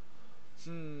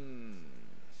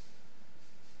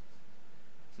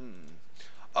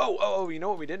 Oh, you know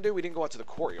what we didn't do? We didn't go out to the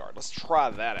courtyard. Let's try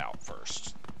that out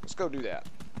first. Let's go do that.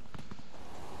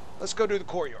 Let's go do the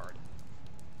courtyard.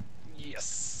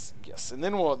 Yes, and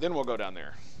then we'll go down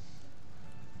there.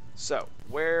 So,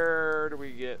 where do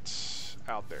we get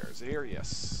out there? Is it here?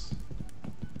 Yes.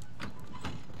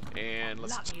 And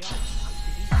let's.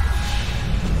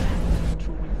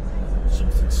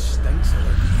 Something stinks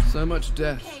already. So much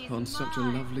death on such a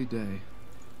lovely day.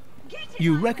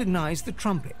 You recognize the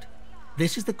trumpet.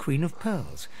 This is the Queen of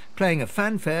Pearls, playing a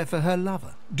fanfare for her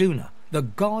lover, Duna, the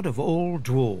god of all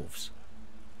dwarves.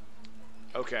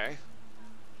 Okay.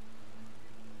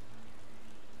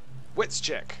 Wits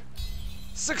check.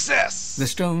 Success! The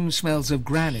stone smells of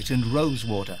granite and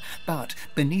rosewater, but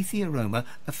beneath the aroma,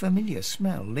 a familiar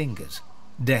smell lingers.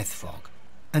 Death fog.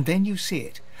 And then you see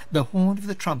it. The horn of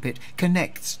the trumpet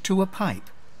connects to a pipe.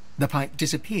 The pipe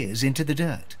disappears into the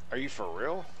dirt. Are you for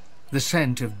real? The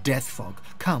scent of death fog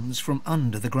comes from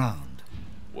under the ground.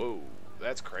 Whoa,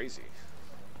 that's crazy.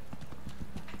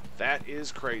 That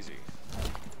is crazy.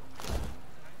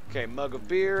 Okay, mug of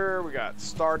beer. We got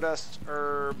stardust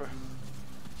herb.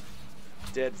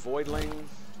 Dead voidling.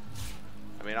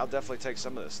 I mean, I'll definitely take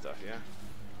some of this stuff, yeah?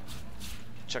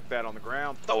 Check that on the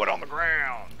ground. Throw it on the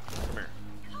ground! Come here.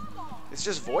 It's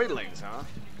just voidlings, huh?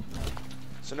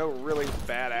 So no really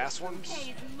badass ones?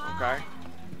 Okay.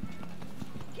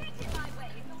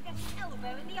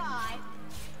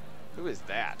 Who is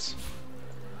that?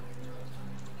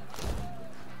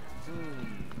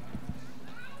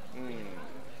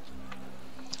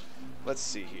 Let's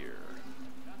see here.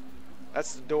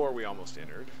 That's the door we almost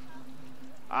entered.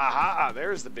 Aha!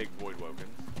 There's the big void woken.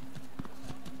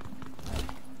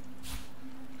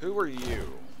 Who are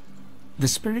you? The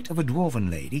spirit of a dwarven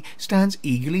lady stands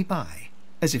eagerly by,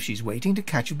 as if she's waiting to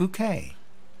catch a bouquet.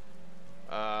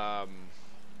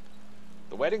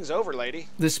 The wedding's over, lady.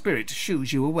 The spirit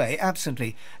shoos you away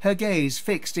absently, her gaze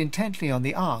fixed intently on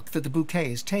the arc that the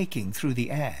bouquet is taking through the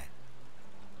air.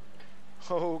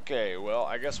 Okay, well,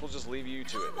 I guess we'll just leave you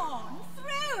to it. Come on,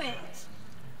 throw it!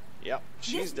 Yep,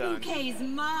 she's done. This bouquet's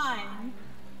mine.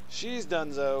 She's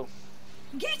donezo.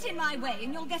 Get in my way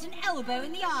and you'll get an elbow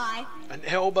in the eye. An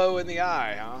elbow in the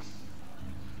eye, huh?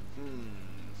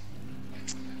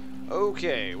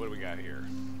 Okay, what do we got here?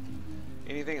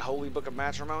 Anything Holy Book of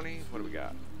Matrimony? What do we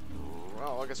got?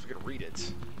 Well, I guess we could read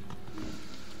it.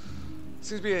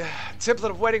 Seems to be a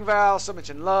template of wedding vows, some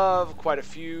mention love, quite a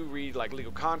few read like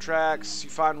legal contracts. You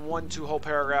find 1-2 whole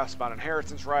paragraphs about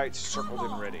inheritance rights circled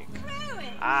in red ink.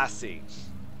 I see.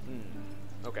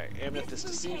 Okay, Amethyst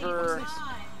Deceiver.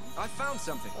 I found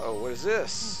something. Oh, what is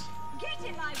this? Get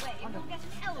in my way and you'll get an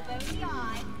elbow in the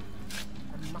eye.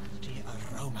 A musty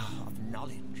aroma of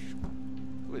knowledge.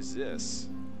 Who is this?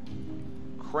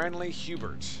 Cranley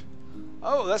Hubert.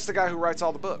 Oh, that's the guy who writes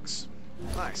all the books.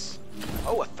 Nice.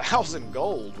 Oh, 1,000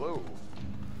 gold. Whoa.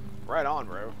 Right on,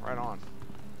 bro. Right on.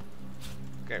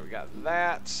 Okay, we got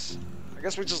that. I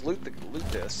guess we just loot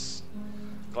this.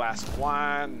 Glass of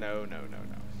wine. No.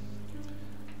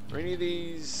 Are any of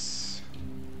these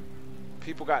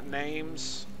people got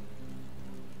names?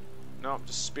 No,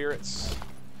 just spirits.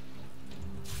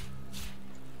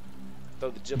 Throw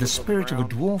the The giblets on spirit of a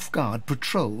ground. dwarf guard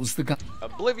patrols the guard.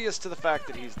 Oblivious to the fact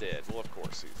that he's dead. Well, of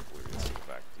course he's oblivious to the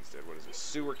fact that he's dead. What is this?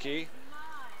 Sewer key.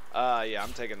 Yeah,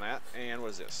 I'm taking that. And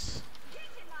what is this?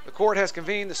 The court has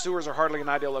convened. The sewers are hardly an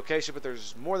ideal location, but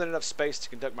there's more than enough space to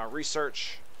conduct my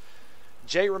research.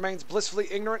 Jay remains blissfully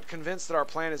ignorant, convinced that our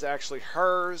plan is actually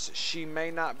hers. She may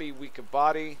not be weak of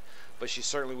body, but she's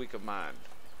certainly weak of mind.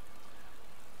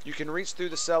 You can reach through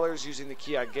the cellars using the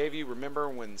key I gave you. Remember,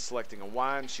 when selecting a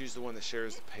wine, choose the one that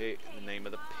shares the name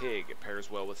of the pig. It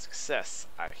pairs well with success,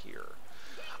 I hear.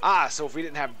 Ah, so if we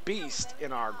didn't have Beast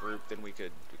in our group, then we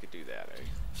could do that, eh?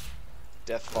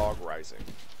 Death Fog Rising.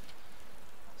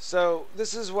 So,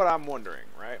 this is what I'm wondering,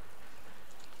 right?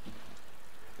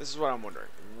 This is what I'm wondering.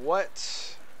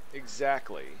 What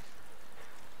exactly...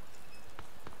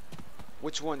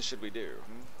 Which one should we do?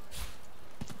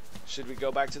 Should we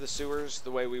go back to the sewers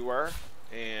the way we were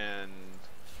and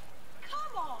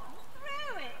Come on,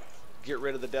 through it. get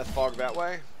rid of the death fog that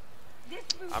way?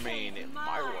 I mean, it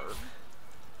might work.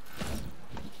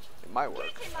 It might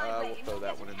work. We'll throw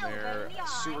that one in there.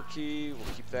 Sewer key,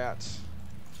 we'll keep that.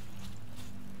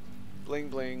 Bling,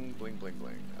 bling, bling, bling,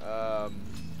 bling.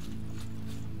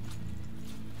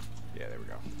 Yeah, there we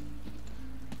go.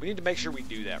 We need to make sure we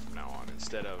do that from now on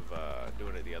instead of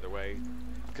doing it the other way.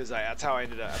 Because that's how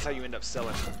you end up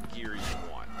selling gear you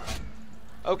want.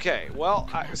 Okay, well,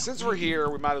 since we're here,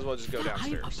 we might as well just go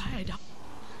downstairs.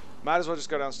 Might as well just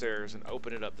go downstairs and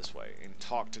open it up this way and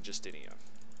talk to Justinia.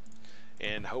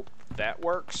 And hope that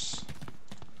works.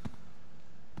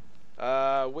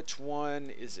 Which one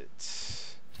is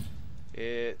it?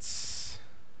 It's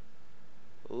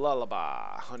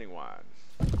Lullaby, honey wine.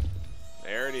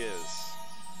 There it is.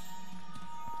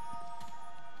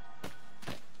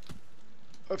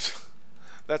 Oops.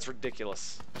 That's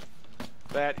ridiculous.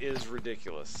 That is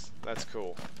ridiculous. That's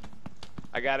cool.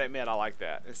 I gotta admit, I like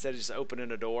that. Instead of just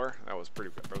opening a door, that was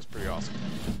pretty awesome.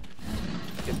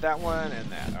 Get that one and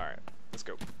that. All right, let's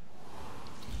go.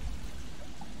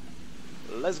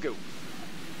 Let's go.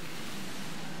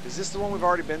 Is this the one we've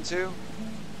already been to?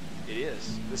 It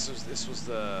is. This was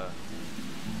the.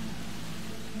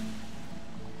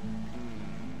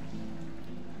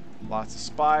 Lots of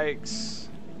spikes.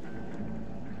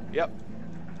 Yep.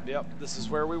 This is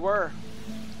where we were.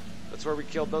 That's where we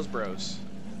killed those bros.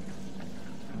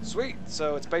 Sweet.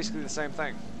 So it's basically the same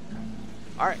thing.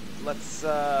 All right. Let's.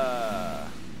 What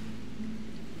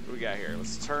do we got here?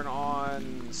 Let's turn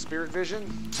on Spirit Vision.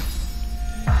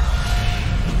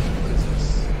 What is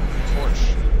this? Torch.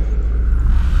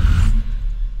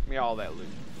 Give me all that loot.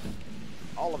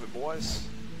 All of it, boys.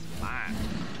 It's mine.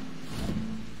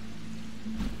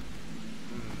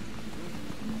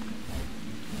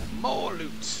 More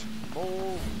loot. More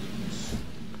loot.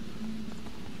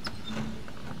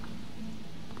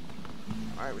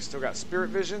 Alright, we still got Spirit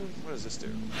Vision. What does this do?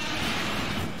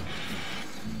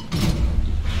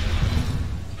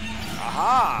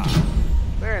 Aha!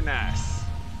 Very nice.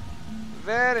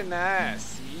 Very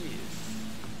nice.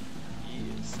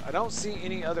 Yes. I don't see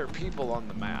any other people on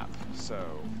the map, so...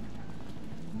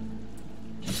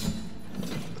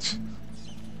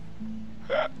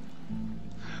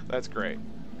 That's great.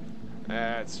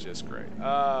 That's just great.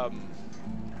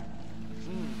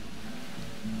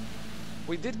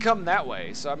 We did come that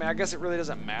way, so I mean, I guess it really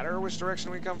doesn't matter which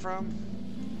direction we come from.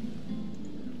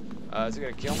 Is it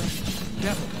gonna kill me?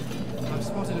 Yep. I've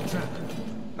spotted a trap.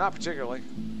 Not particularly.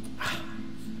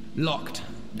 Locked.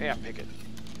 Yeah, pick it.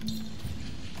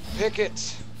 Pick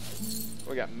it.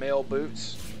 We got male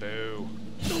boots. Boo.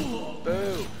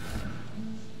 Boo.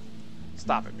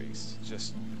 Stop it, Beast.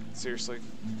 Just seriously.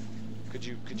 Could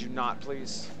you not,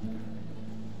 please?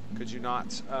 Could you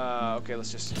not? Okay,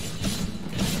 let's just...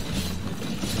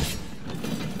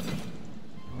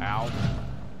 Ow.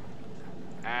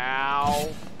 Ow.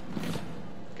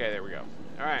 Okay, there we go.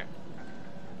 Alright.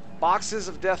 Boxes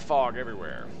of death fog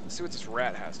everywhere. Let's see what this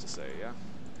rat has to say, yeah?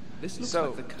 This looks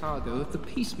like the cargo of the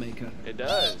Peacemaker. It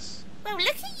does. Well,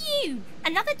 look at you!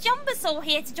 Another jumbasaur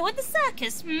here to join the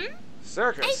circus,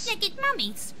 Circus? 8-legged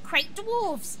mummies, crate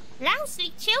dwarves,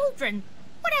 lousy children.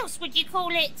 What else would you call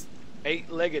it?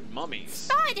 8-legged mummies.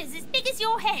 Spiders as big as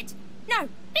your head. No,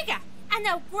 bigger. And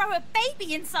they'll grow a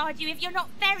baby inside you if you're not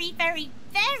very, very,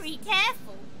 very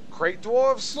careful. Crate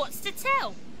dwarves? What's to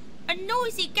tell? A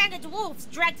noisy gang of dwarves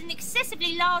dragged an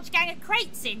excessively large gang of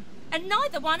crates in, and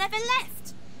neither one ever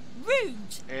left. Rude.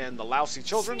 And the lousy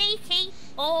children? Sneaky,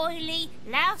 oily,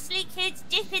 lousy kids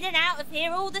dip in and out of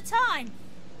here all the time.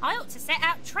 I ought to set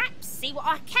out traps, see what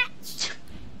I catch.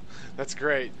 That's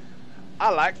great.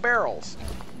 I like barrels.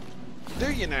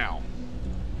 Do you now?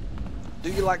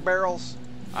 Do you like barrels?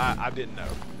 I didn't know.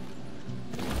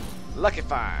 Lucky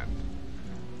find.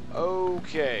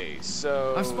 Okay,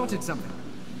 so... I've spotted something.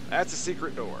 That's a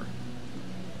secret door.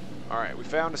 Alright, we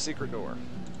found a secret door.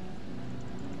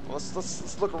 Well,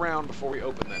 let's look around before we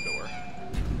open that door.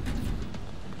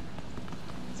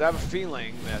 So I have a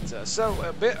feeling that... so,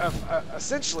 a bit of...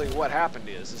 essentially what happened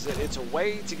is that it's a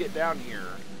way to get down here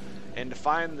and to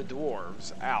find the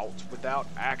dwarves out without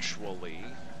actually...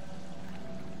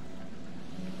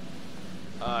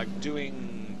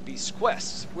 doing these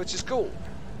quests, which is cool,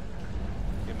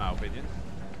 in my opinion.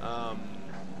 I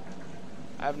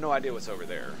have no idea what's over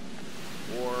there,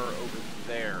 or over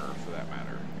there, for that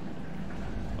matter.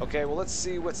 Okay, well, let's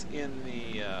see what's in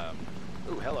the,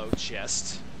 ooh, hello,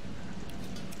 chest.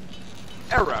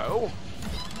 Arrow.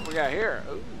 What we got here?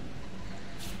 Ooh.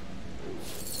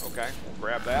 Okay, we'll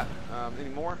grab that. Any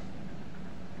more?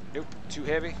 Nope, too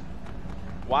heavy.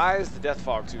 Why is the death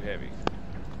fog too heavy?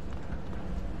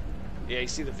 Yeah, you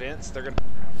see the vents? They're gonna...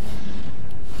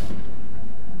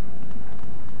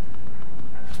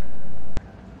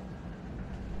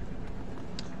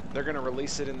 They're gonna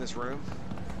release it in this room?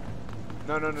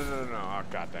 No. Oh,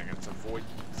 god dang it. It's a void.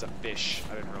 It's a fish.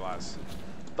 I didn't realize.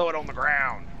 Throw it on the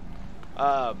ground.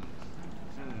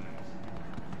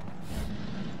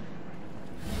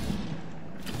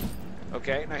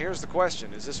 Okay, now here's the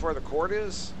question. Is this where the court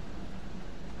is?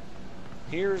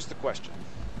 Here's the question.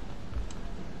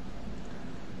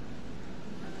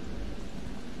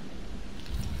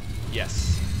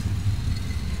 Yes.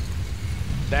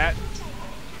 That...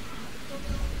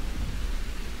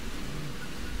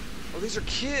 Oh, these are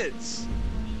kids.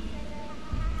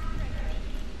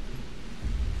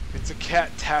 It's a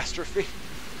catastrophe.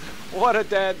 What a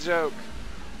dad joke.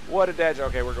 What a dad joke.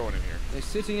 Okay, we're going in here. A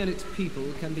city and its people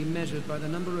can be measured by the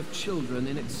number of children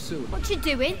in its sewer. What you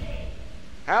doing?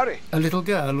 Howdy. A little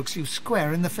girl looks you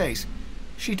square in the face.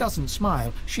 She doesn't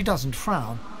smile, she doesn't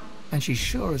frown, and she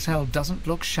sure as hell doesn't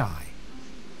look shy.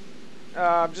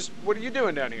 Just, what are you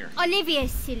doing down here? I live here,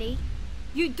 silly.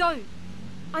 You don't.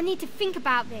 I need to think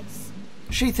about this.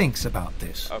 She thinks about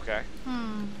this. Okay.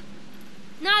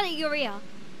 Now that you're here,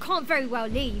 can't very well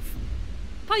leave.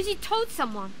 Suppose you told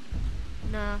someone.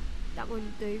 Nah, that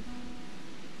wouldn't do.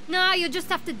 Nah, you'll just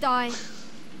have to die.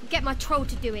 Get my troll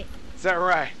to do it. Is that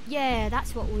right? Yeah,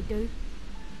 that's what we'll do.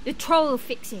 The troll will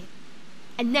fix it.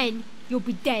 And then you'll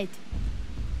be dead.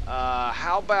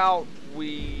 How about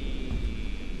we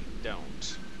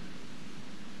don't?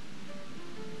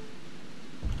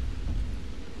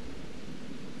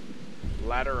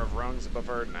 Ladder of rungs above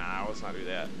her? Nah, let's not do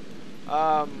that.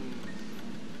 Well,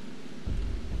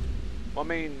 I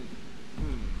mean,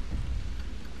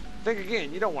 think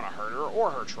again. You don't want to hurt her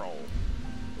or her troll.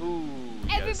 Ooh.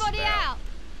 Everybody out!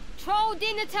 Troll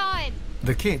dinner time!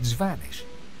 The kids vanish,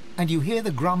 and you hear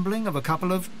the grumbling of a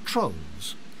couple of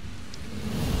trolls.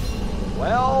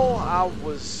 Well, I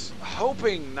was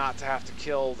hoping not to have to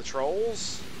kill the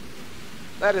trolls.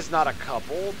 That is not a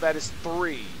couple. That is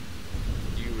 3.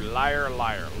 You liar,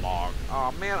 liar, log.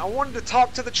 Oh man, I wanted to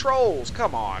talk to the trolls.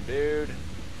 Come on, dude.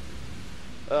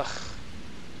 Ugh.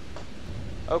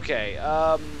 Okay,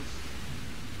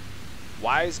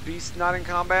 why is Beast not in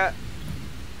combat?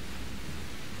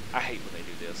 I hate when they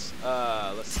do this.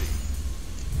 Let's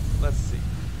see. Let's see.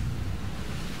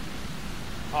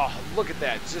 Oh, look at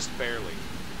that. Just barely.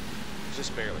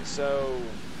 Just barely. So,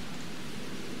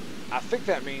 I think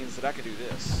that means that I can do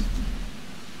this.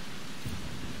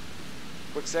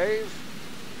 Quick save.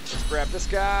 Let's grab this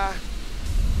guy.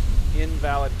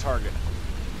 Invalid target.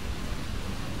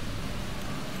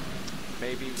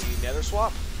 Maybe we nether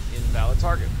swap. Invalid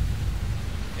target.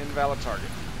 Invalid target.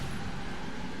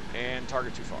 And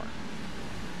target too far.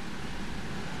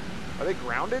 Are they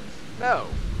grounded? No,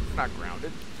 they're not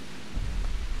grounded.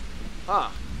 Huh.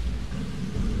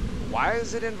 Why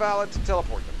is it invalid to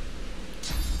teleport them?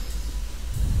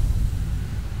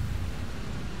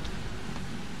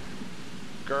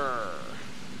 Grr.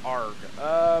 Arg.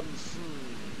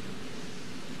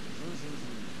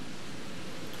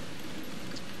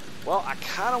 Well, I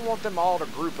kind of want them all to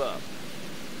group up.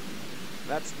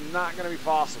 That's not going to be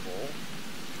possible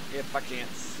if I can't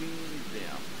see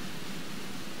them.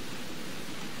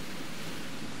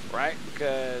 Right?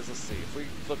 Because, let's see, if we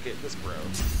look at this bro,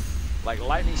 like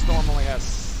Lightning Storm only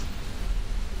has,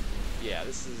 yeah,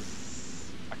 this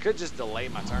is, I could just delay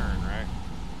my turn, right?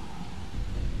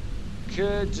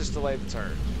 Could just delay the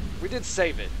turn. We did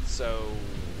save it, so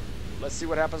let's see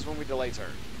what happens when we delay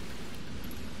turn.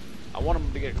 I want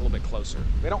them to get a little bit closer.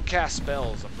 They don't cast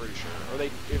spells, I'm pretty sure. Or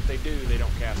if they do, they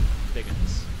don't cast big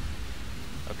ones.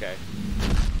 Okay.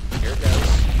 Here it goes.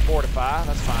 Fortify,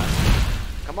 that's fine.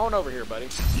 Come on over here, buddy.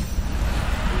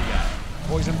 What we got?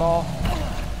 Poison ball.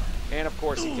 And of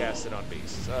course he casts it on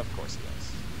beasts. Of course he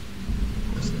does.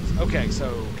 Of course he does. Okay,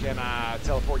 so can I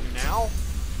teleport you now?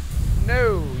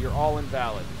 No, you're all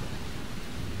invalid.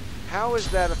 How is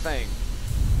that a thing?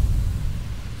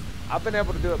 I've been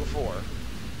able to do it before.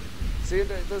 See, it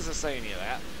doesn't say any of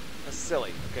that. That's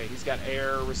silly. Okay, he's got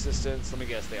air resistance. Let me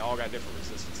guess, they all got different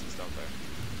resistances, don't they?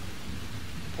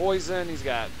 Poison, he's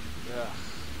got...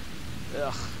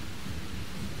 Ugh.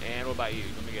 And what about you?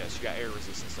 Let me guess, you got air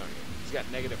resistance, don't you? He's got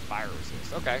negative fire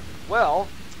resist. Okay, well,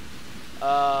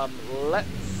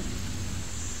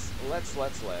 let's.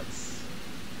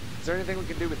 Is there anything we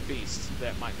can do with Beast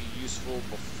that might be useful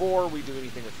before we do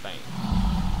anything with Feign?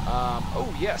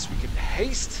 Oh yes, we can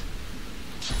haste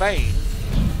Feign,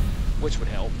 which would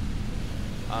help.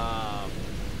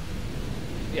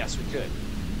 Yes, we could.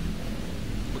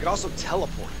 We could also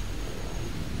teleport.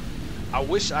 I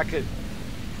wish I could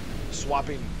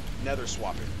nether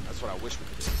swapping. That's what I wish we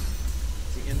could do.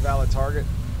 It's the invalid target.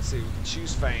 Let's see, we can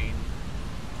choose Feign.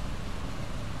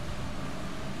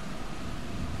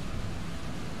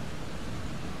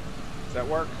 Does that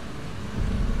work?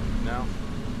 No?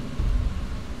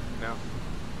 No?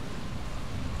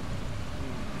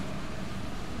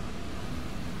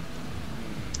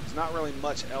 There's not really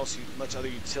much other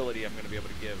utility I'm going to be able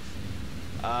to give.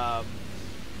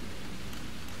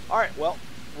 Alright, well,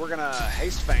 we're going to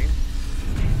haste Feign.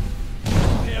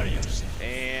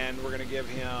 And we're going to give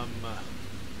him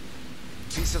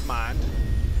Peace of Mind.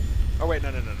 Oh, wait,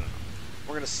 no.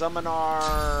 We're going to summon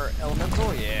our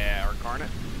Elemental. Yeah, our Incarnate.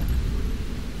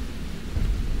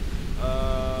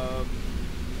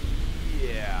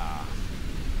 Yeah.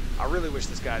 I really wish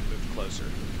this guy had moved closer.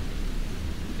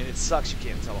 And it sucks you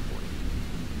can't teleport.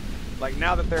 Like,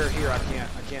 now that they're here, I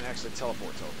can't actually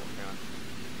teleport, can I?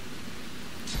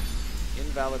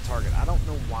 Invalid target. I don't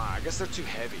know why. I guess they're too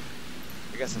heavy.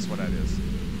 I guess that's what that is.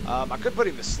 I could put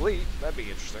him to sleep. That'd be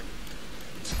interesting.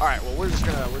 All right. Well, we're just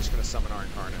gonna summon our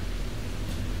Incarnate.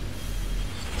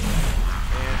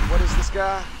 And what is this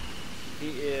guy? He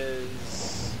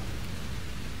is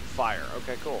fire.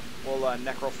 Okay, cool. We'll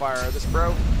necrofire this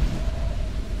bro.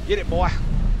 Get it, boy.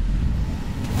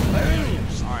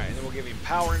 All right, and then we'll give him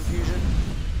power infusion.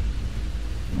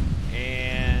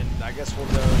 And I guess we'll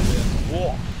go with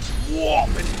warp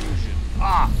infusion.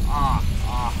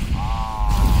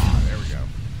 There we go.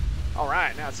 All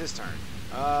right, now it's his turn.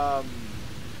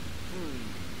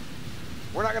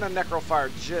 We're not gonna necrofire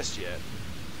just yet.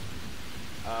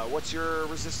 What's your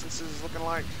resistances looking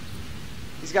like?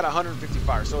 He's got 150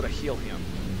 fire, so it'll heal him.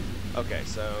 Okay,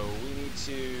 so we need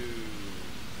to...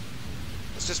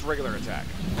 It's just regular attack.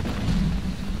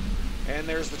 And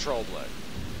there's the troll blood.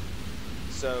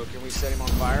 So can we set him on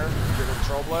fire? Get rid of the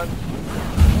troll blood?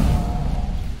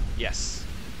 Yes.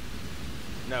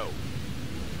 No.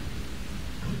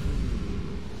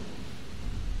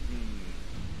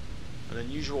 An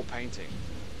unusual painting.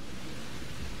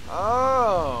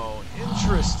 Oh,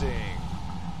 interesting.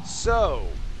 So,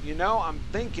 you know, I'm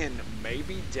thinking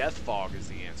maybe Death Fog is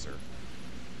the answer.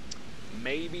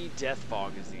 Maybe Death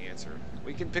Fog is the answer.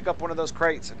 We can pick up one of those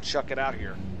crates and chuck it out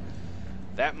here.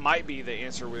 That might be the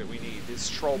answer that we need, this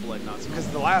troll blood nonsense. Because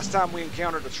the last time we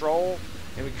encountered a troll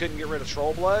and we couldn't get rid of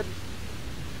troll blood,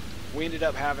 we ended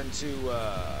up having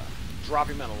to drop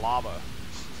him in lava.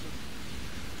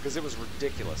 Because it was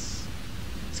ridiculous.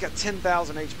 He's got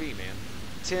 10,000 HP, man.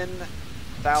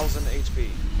 10,000 HP.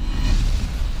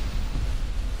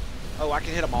 Oh, I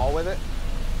can hit them all with it?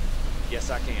 Yes,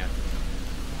 I can.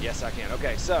 Yes, I can.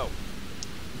 Okay, so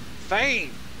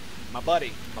Feign, my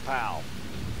buddy, my pal.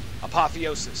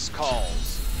 Apotheosis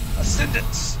calls.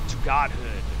 Ascendance to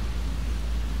godhood.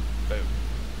 Boom.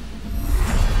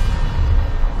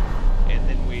 And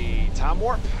then we time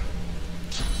warp.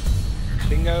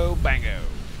 Bingo, bango.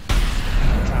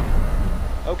 Time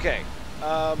warp. Okay.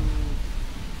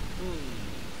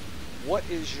 What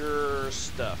is your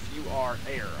stuff? You are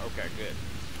air. Okay, good.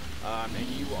 And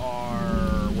you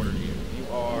are... What are you? You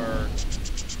are...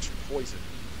 poison.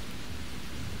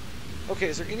 Okay,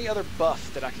 is there any other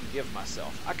buff that I can give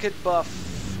myself? I could buff...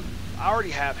 I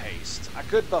already have haste. I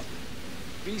could buff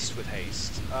Beast with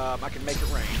haste. I can make it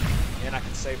rain, and I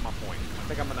can save my point. I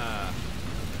think I'm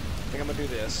gonna do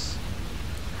this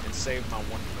and save my 1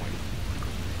 point.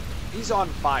 He's on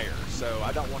fire, so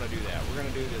I don't want to do that. We're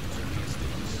gonna do the these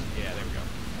dudes. Yeah, there we go.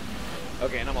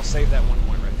 Okay, and I'm gonna save that 1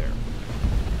 point right there.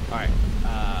 All right,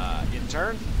 in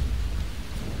turn.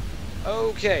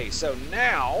 Okay, so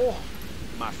now,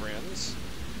 my friends,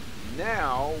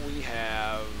 now we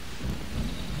have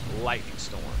Lightning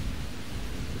Storm.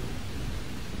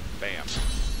 Bam.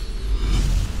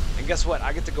 And guess what?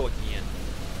 I get to go again.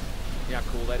 You know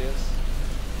how cool that is?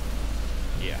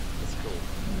 Yeah, that's cool.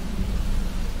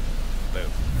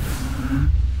 Boom.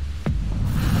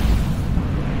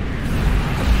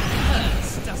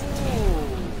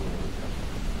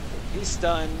 He's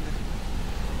stunned.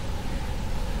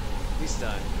 He's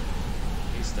stunned.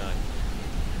 He's stunned.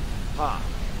 Huh.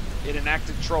 It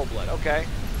enacted Troll Blood. Okay.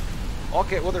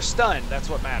 Okay, well, they're stunned. That's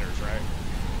what matters, right?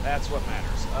 That's what matters.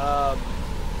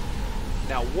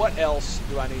 Now, what else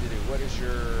do I need to do? What is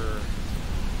your...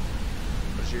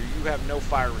 You have no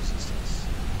fire resistance.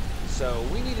 So,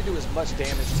 we need to do as much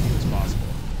damage to you as possible.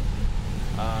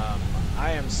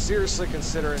 I am seriously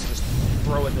considering just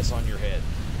throwing this on your head.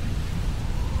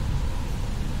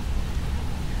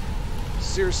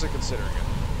 Seriously considering it.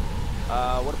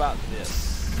 What about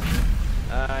this?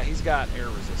 He's got air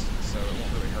resistance, so it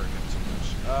won't really hurt him too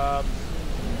much.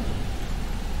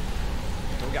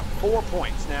 We got 4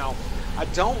 points. Now, I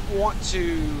don't want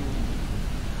to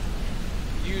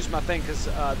use my thing because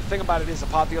the thing about it is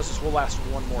Apotheosis will last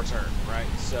 1 more turn, right?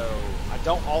 So I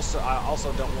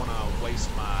also don't want to waste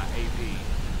my AP.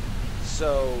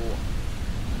 So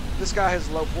this guy has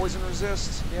low poison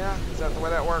resist. Yeah, is that the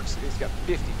way that works? He's got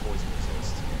 50 poison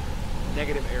resist,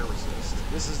 negative air resist.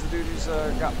 This is the dude who's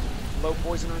got low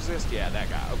poison resist. Yeah, that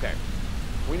guy. Okay,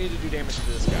 we need to do damage to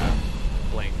this guy.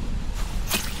 Blink.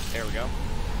 There we go.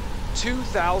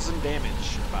 2,000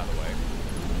 damage, by the way.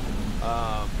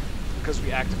 Because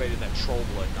we activated that Troll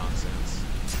Blood nonsense.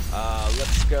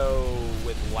 Let's go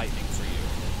with lightning for you.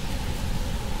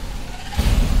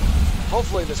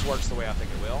 Hopefully this works the way I think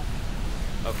it will.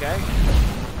 Okay.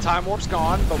 Time Warp's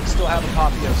gone, but we still have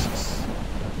Apotheosis.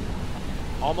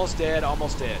 Almost dead,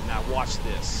 almost dead. Now watch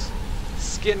this.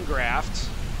 Skin Graft.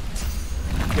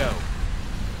 Go.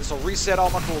 This will reset all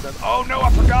my cooldowns. Oh no, I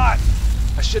forgot!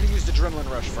 I should have used Adrenaline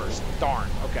Rush first. Darn.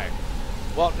 Okay.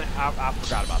 Well, I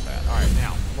forgot about that. All right,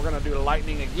 now we're gonna do the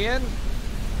lightning again.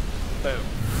 Boom.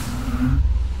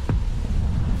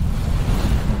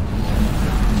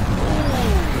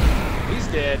 Ooh, he's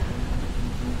dead.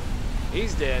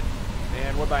 He's dead.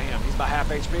 And what about him? He's about half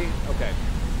HP. Okay.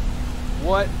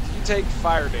 What? You take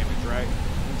fire damage, right?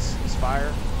 He's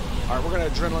fire. All right, we're gonna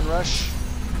Adrenaline Rush.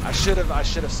 I should have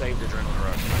saved Adrenaline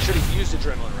Rush. I should have used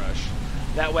Adrenaline Rush.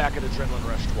 That way I could Adrenaline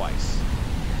Rush twice.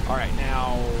 All right,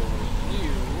 now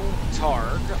you,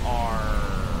 Targ, are...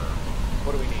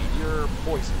 What do we need? You're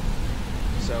poison.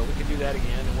 So we can do that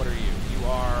again. And what are you? You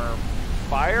are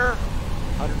fire?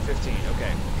 115.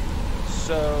 Okay.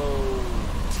 So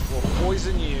we'll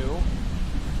poison you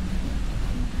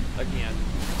again.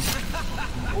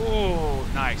 Ooh,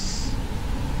 nice.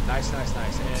 Nice, nice,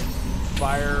 nice. And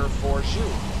fire for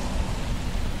you.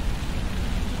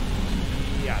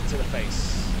 Yeah, to the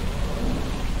face.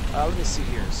 Let me see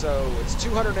here. So it's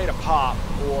 208 a pop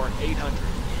or 800.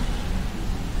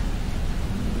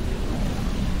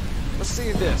 Let's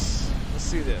see this. Let's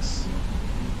see this.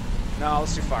 No,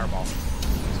 let's do fireball.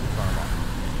 Let's do fireball.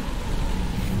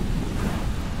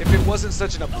 If it wasn't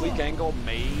such an oblique angle,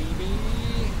 maybe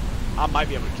I might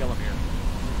be able to kill him here.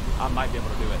 I might be able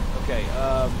to do it. Okay.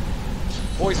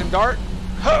 Poison dart.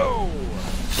 Ho!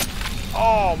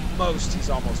 Almost. He's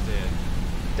almost dead.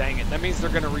 Dang it. That means they're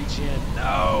going to reach in.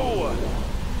 No!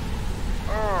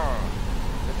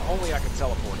 If only I could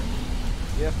teleport him.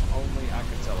 If only I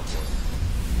could teleport him.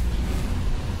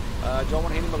 Do I want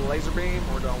to hit him with a laser beam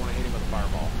or do I want to hit him with a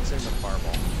fireball? Let's hit him with a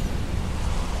fireball.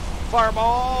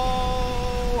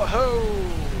 Fireball! Ho!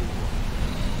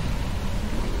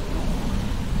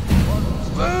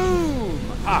 Boom!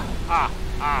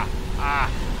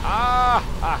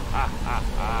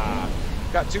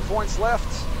 Got 2 points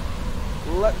left.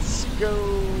 Let's go.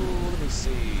 Let me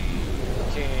see.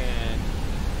 can...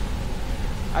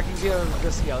 I can give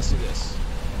this... Yeah, let's do this.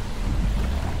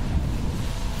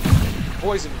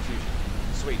 Poison infusion.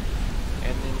 Sweet.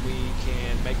 And then we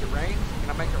can make it rain. Can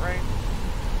I make it rain?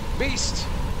 Beast!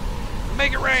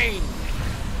 Make it rain!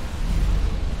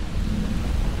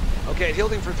 Okay, it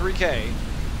healed him for 3k.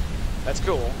 That's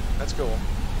cool. That's cool.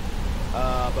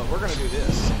 But we're gonna do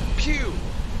this. Pew!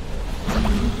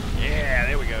 Yeah,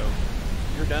 there we go.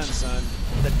 You're done, son.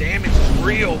 The damage is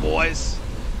real, boys.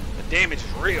 The damage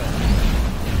is real.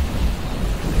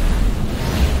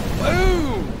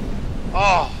 Boom!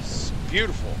 Oh, it's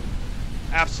beautiful.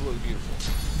 Absolutely beautiful.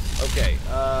 Okay,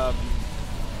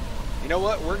 you know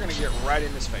what? We're gonna get right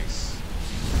in his face.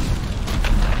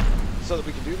 So that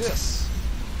we can do this.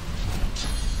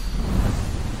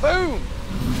 Boom!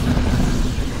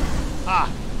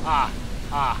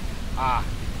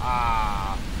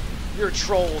 Your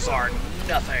trolls are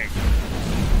nothing.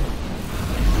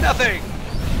 Nothing!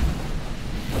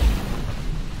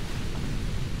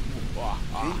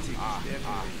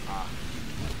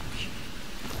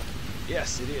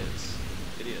 Yes, it is.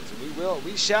 It is.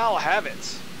 We shall have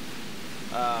it.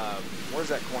 Where's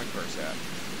that coin purse at?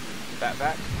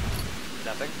 Backpack?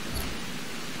 Nothing.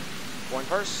 Coin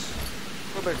purse?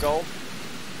 A little bit of gold.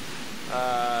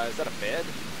 Is that a bed?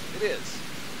 It is.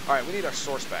 Alright, we need our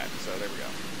source back, so there we go.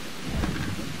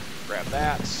 Grab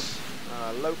that.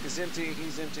 Loke is empty,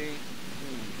 he's empty.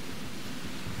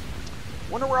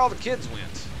 Wonder where all the kids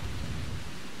went.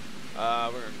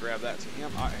 We're going to grab that to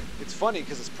him. It's funny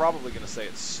because it's probably going to say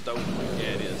it's stolen. Yeah,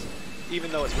 it is.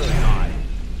 Even though it's really not.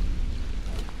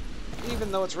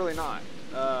 Even though it's really not.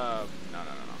 No.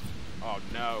 Oh,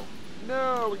 no.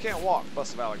 No, we can't walk.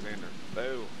 Bust of Alexander.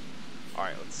 Boo.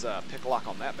 Alright, let's pick a lock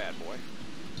on that bad boy.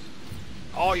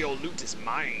 All your loot is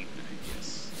mine.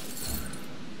 Yes.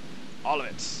 All of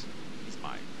it is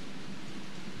mine.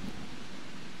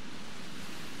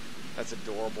 That's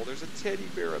adorable. There's a teddy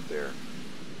bear up there.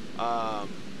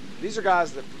 These are the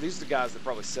guys that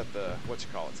probably set the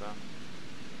huh?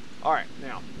 Alright,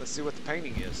 now let's see what the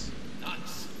painting is.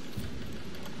 Nice.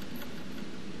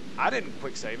 I didn't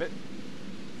quick save it.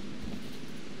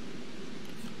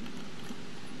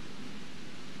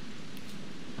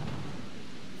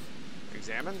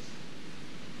 Examine.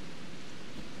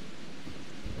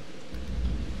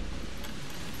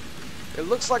 It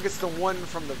looks like it's the one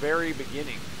from the very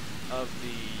beginning of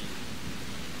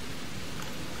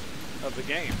the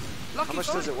game. How much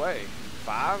does it weigh?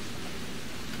 5?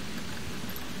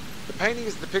 The painting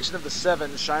is a depiction of the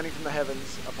seven shining from the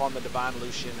heavens upon the divine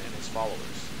Lucian and his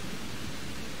followers.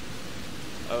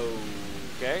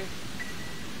 Okay.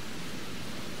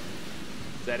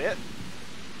 Is that it?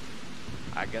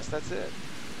 I guess that's it.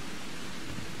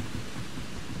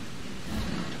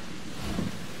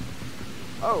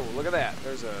 Oh, look at that.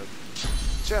 There's a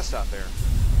chest out there.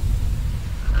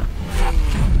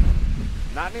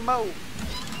 Not anymore.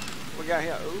 We got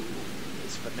here. Ooh,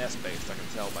 it's finesse based. I can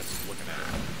tell by just looking at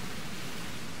it.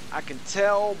 I can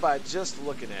tell by just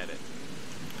looking at it.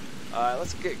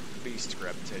 Let's get Beast to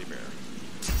grab the teddy bear.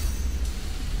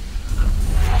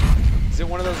 Is it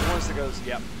one of those ones that goes,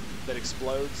 yep, that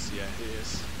explodes? Yeah, it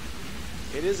is.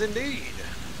 It is indeed.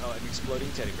 Oh, an exploding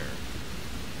teddy bear.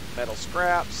 Metal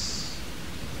scraps.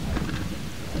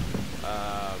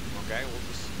 Okay, we'll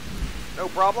just... No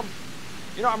problem.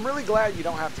 You know, I'm really glad you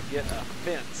don't have to get a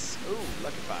fence. Ooh,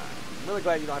 lucky find. I'm really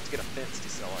glad you don't have to get a fence to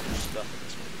sell all your stuff in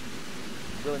this one.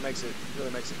 Really makes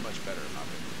it much better in my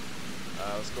opinion.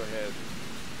 Let's go ahead and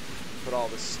put all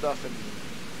this stuff in,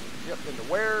 into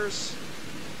wares.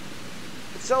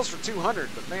 It sells for 200,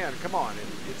 but man, come on,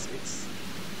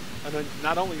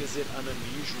 not only is it an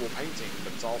unusual painting,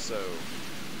 but it's also,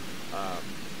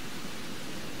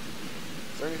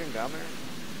 is there anything down there?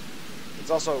 It's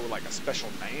also like a special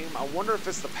name. I wonder if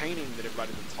it's the painting that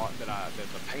everybody that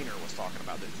the painter was talking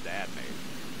about that his dad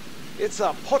made. It's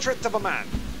a portrait of a man.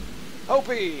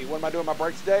 Hopi, what am I doing my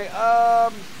break today?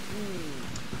 I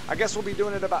guess we'll be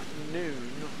doing it about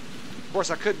noon. Of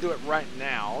course, I could do it right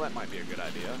now. That might be a good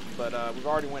idea. But we've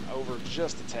already went over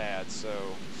just a tad, so...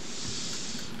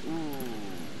 Ooh.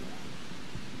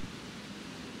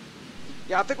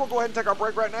 Yeah, I think we'll go ahead and take our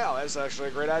break right now. That's actually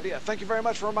a great idea. Thank you very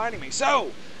much for reminding me.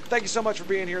 So, thank you so much for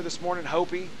being here this morning,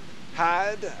 Hopi,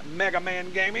 Hyde, Mega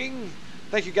Man Gaming.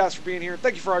 Thank you guys for being here.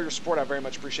 Thank you for all your support. I very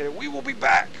much appreciate it. We will be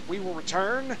back. We will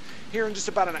return here in just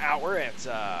about an hour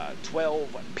at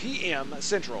 12 p.m.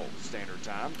 Central Standard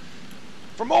Time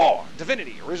for more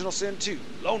Divinity Original Sin 2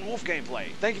 Lone Wolf gameplay.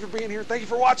 Thank you for being here. Thank you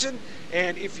for watching.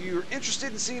 And if you're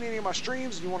interested in seeing any of my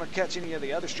streams and you want to catch any of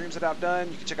the other streams that I've done,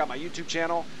 you can check out my YouTube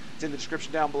channel. It's in the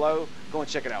description down below. Go and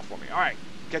check it out for me. All right.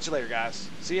 Catch you later, guys.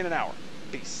 See you in an hour.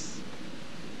 Peace.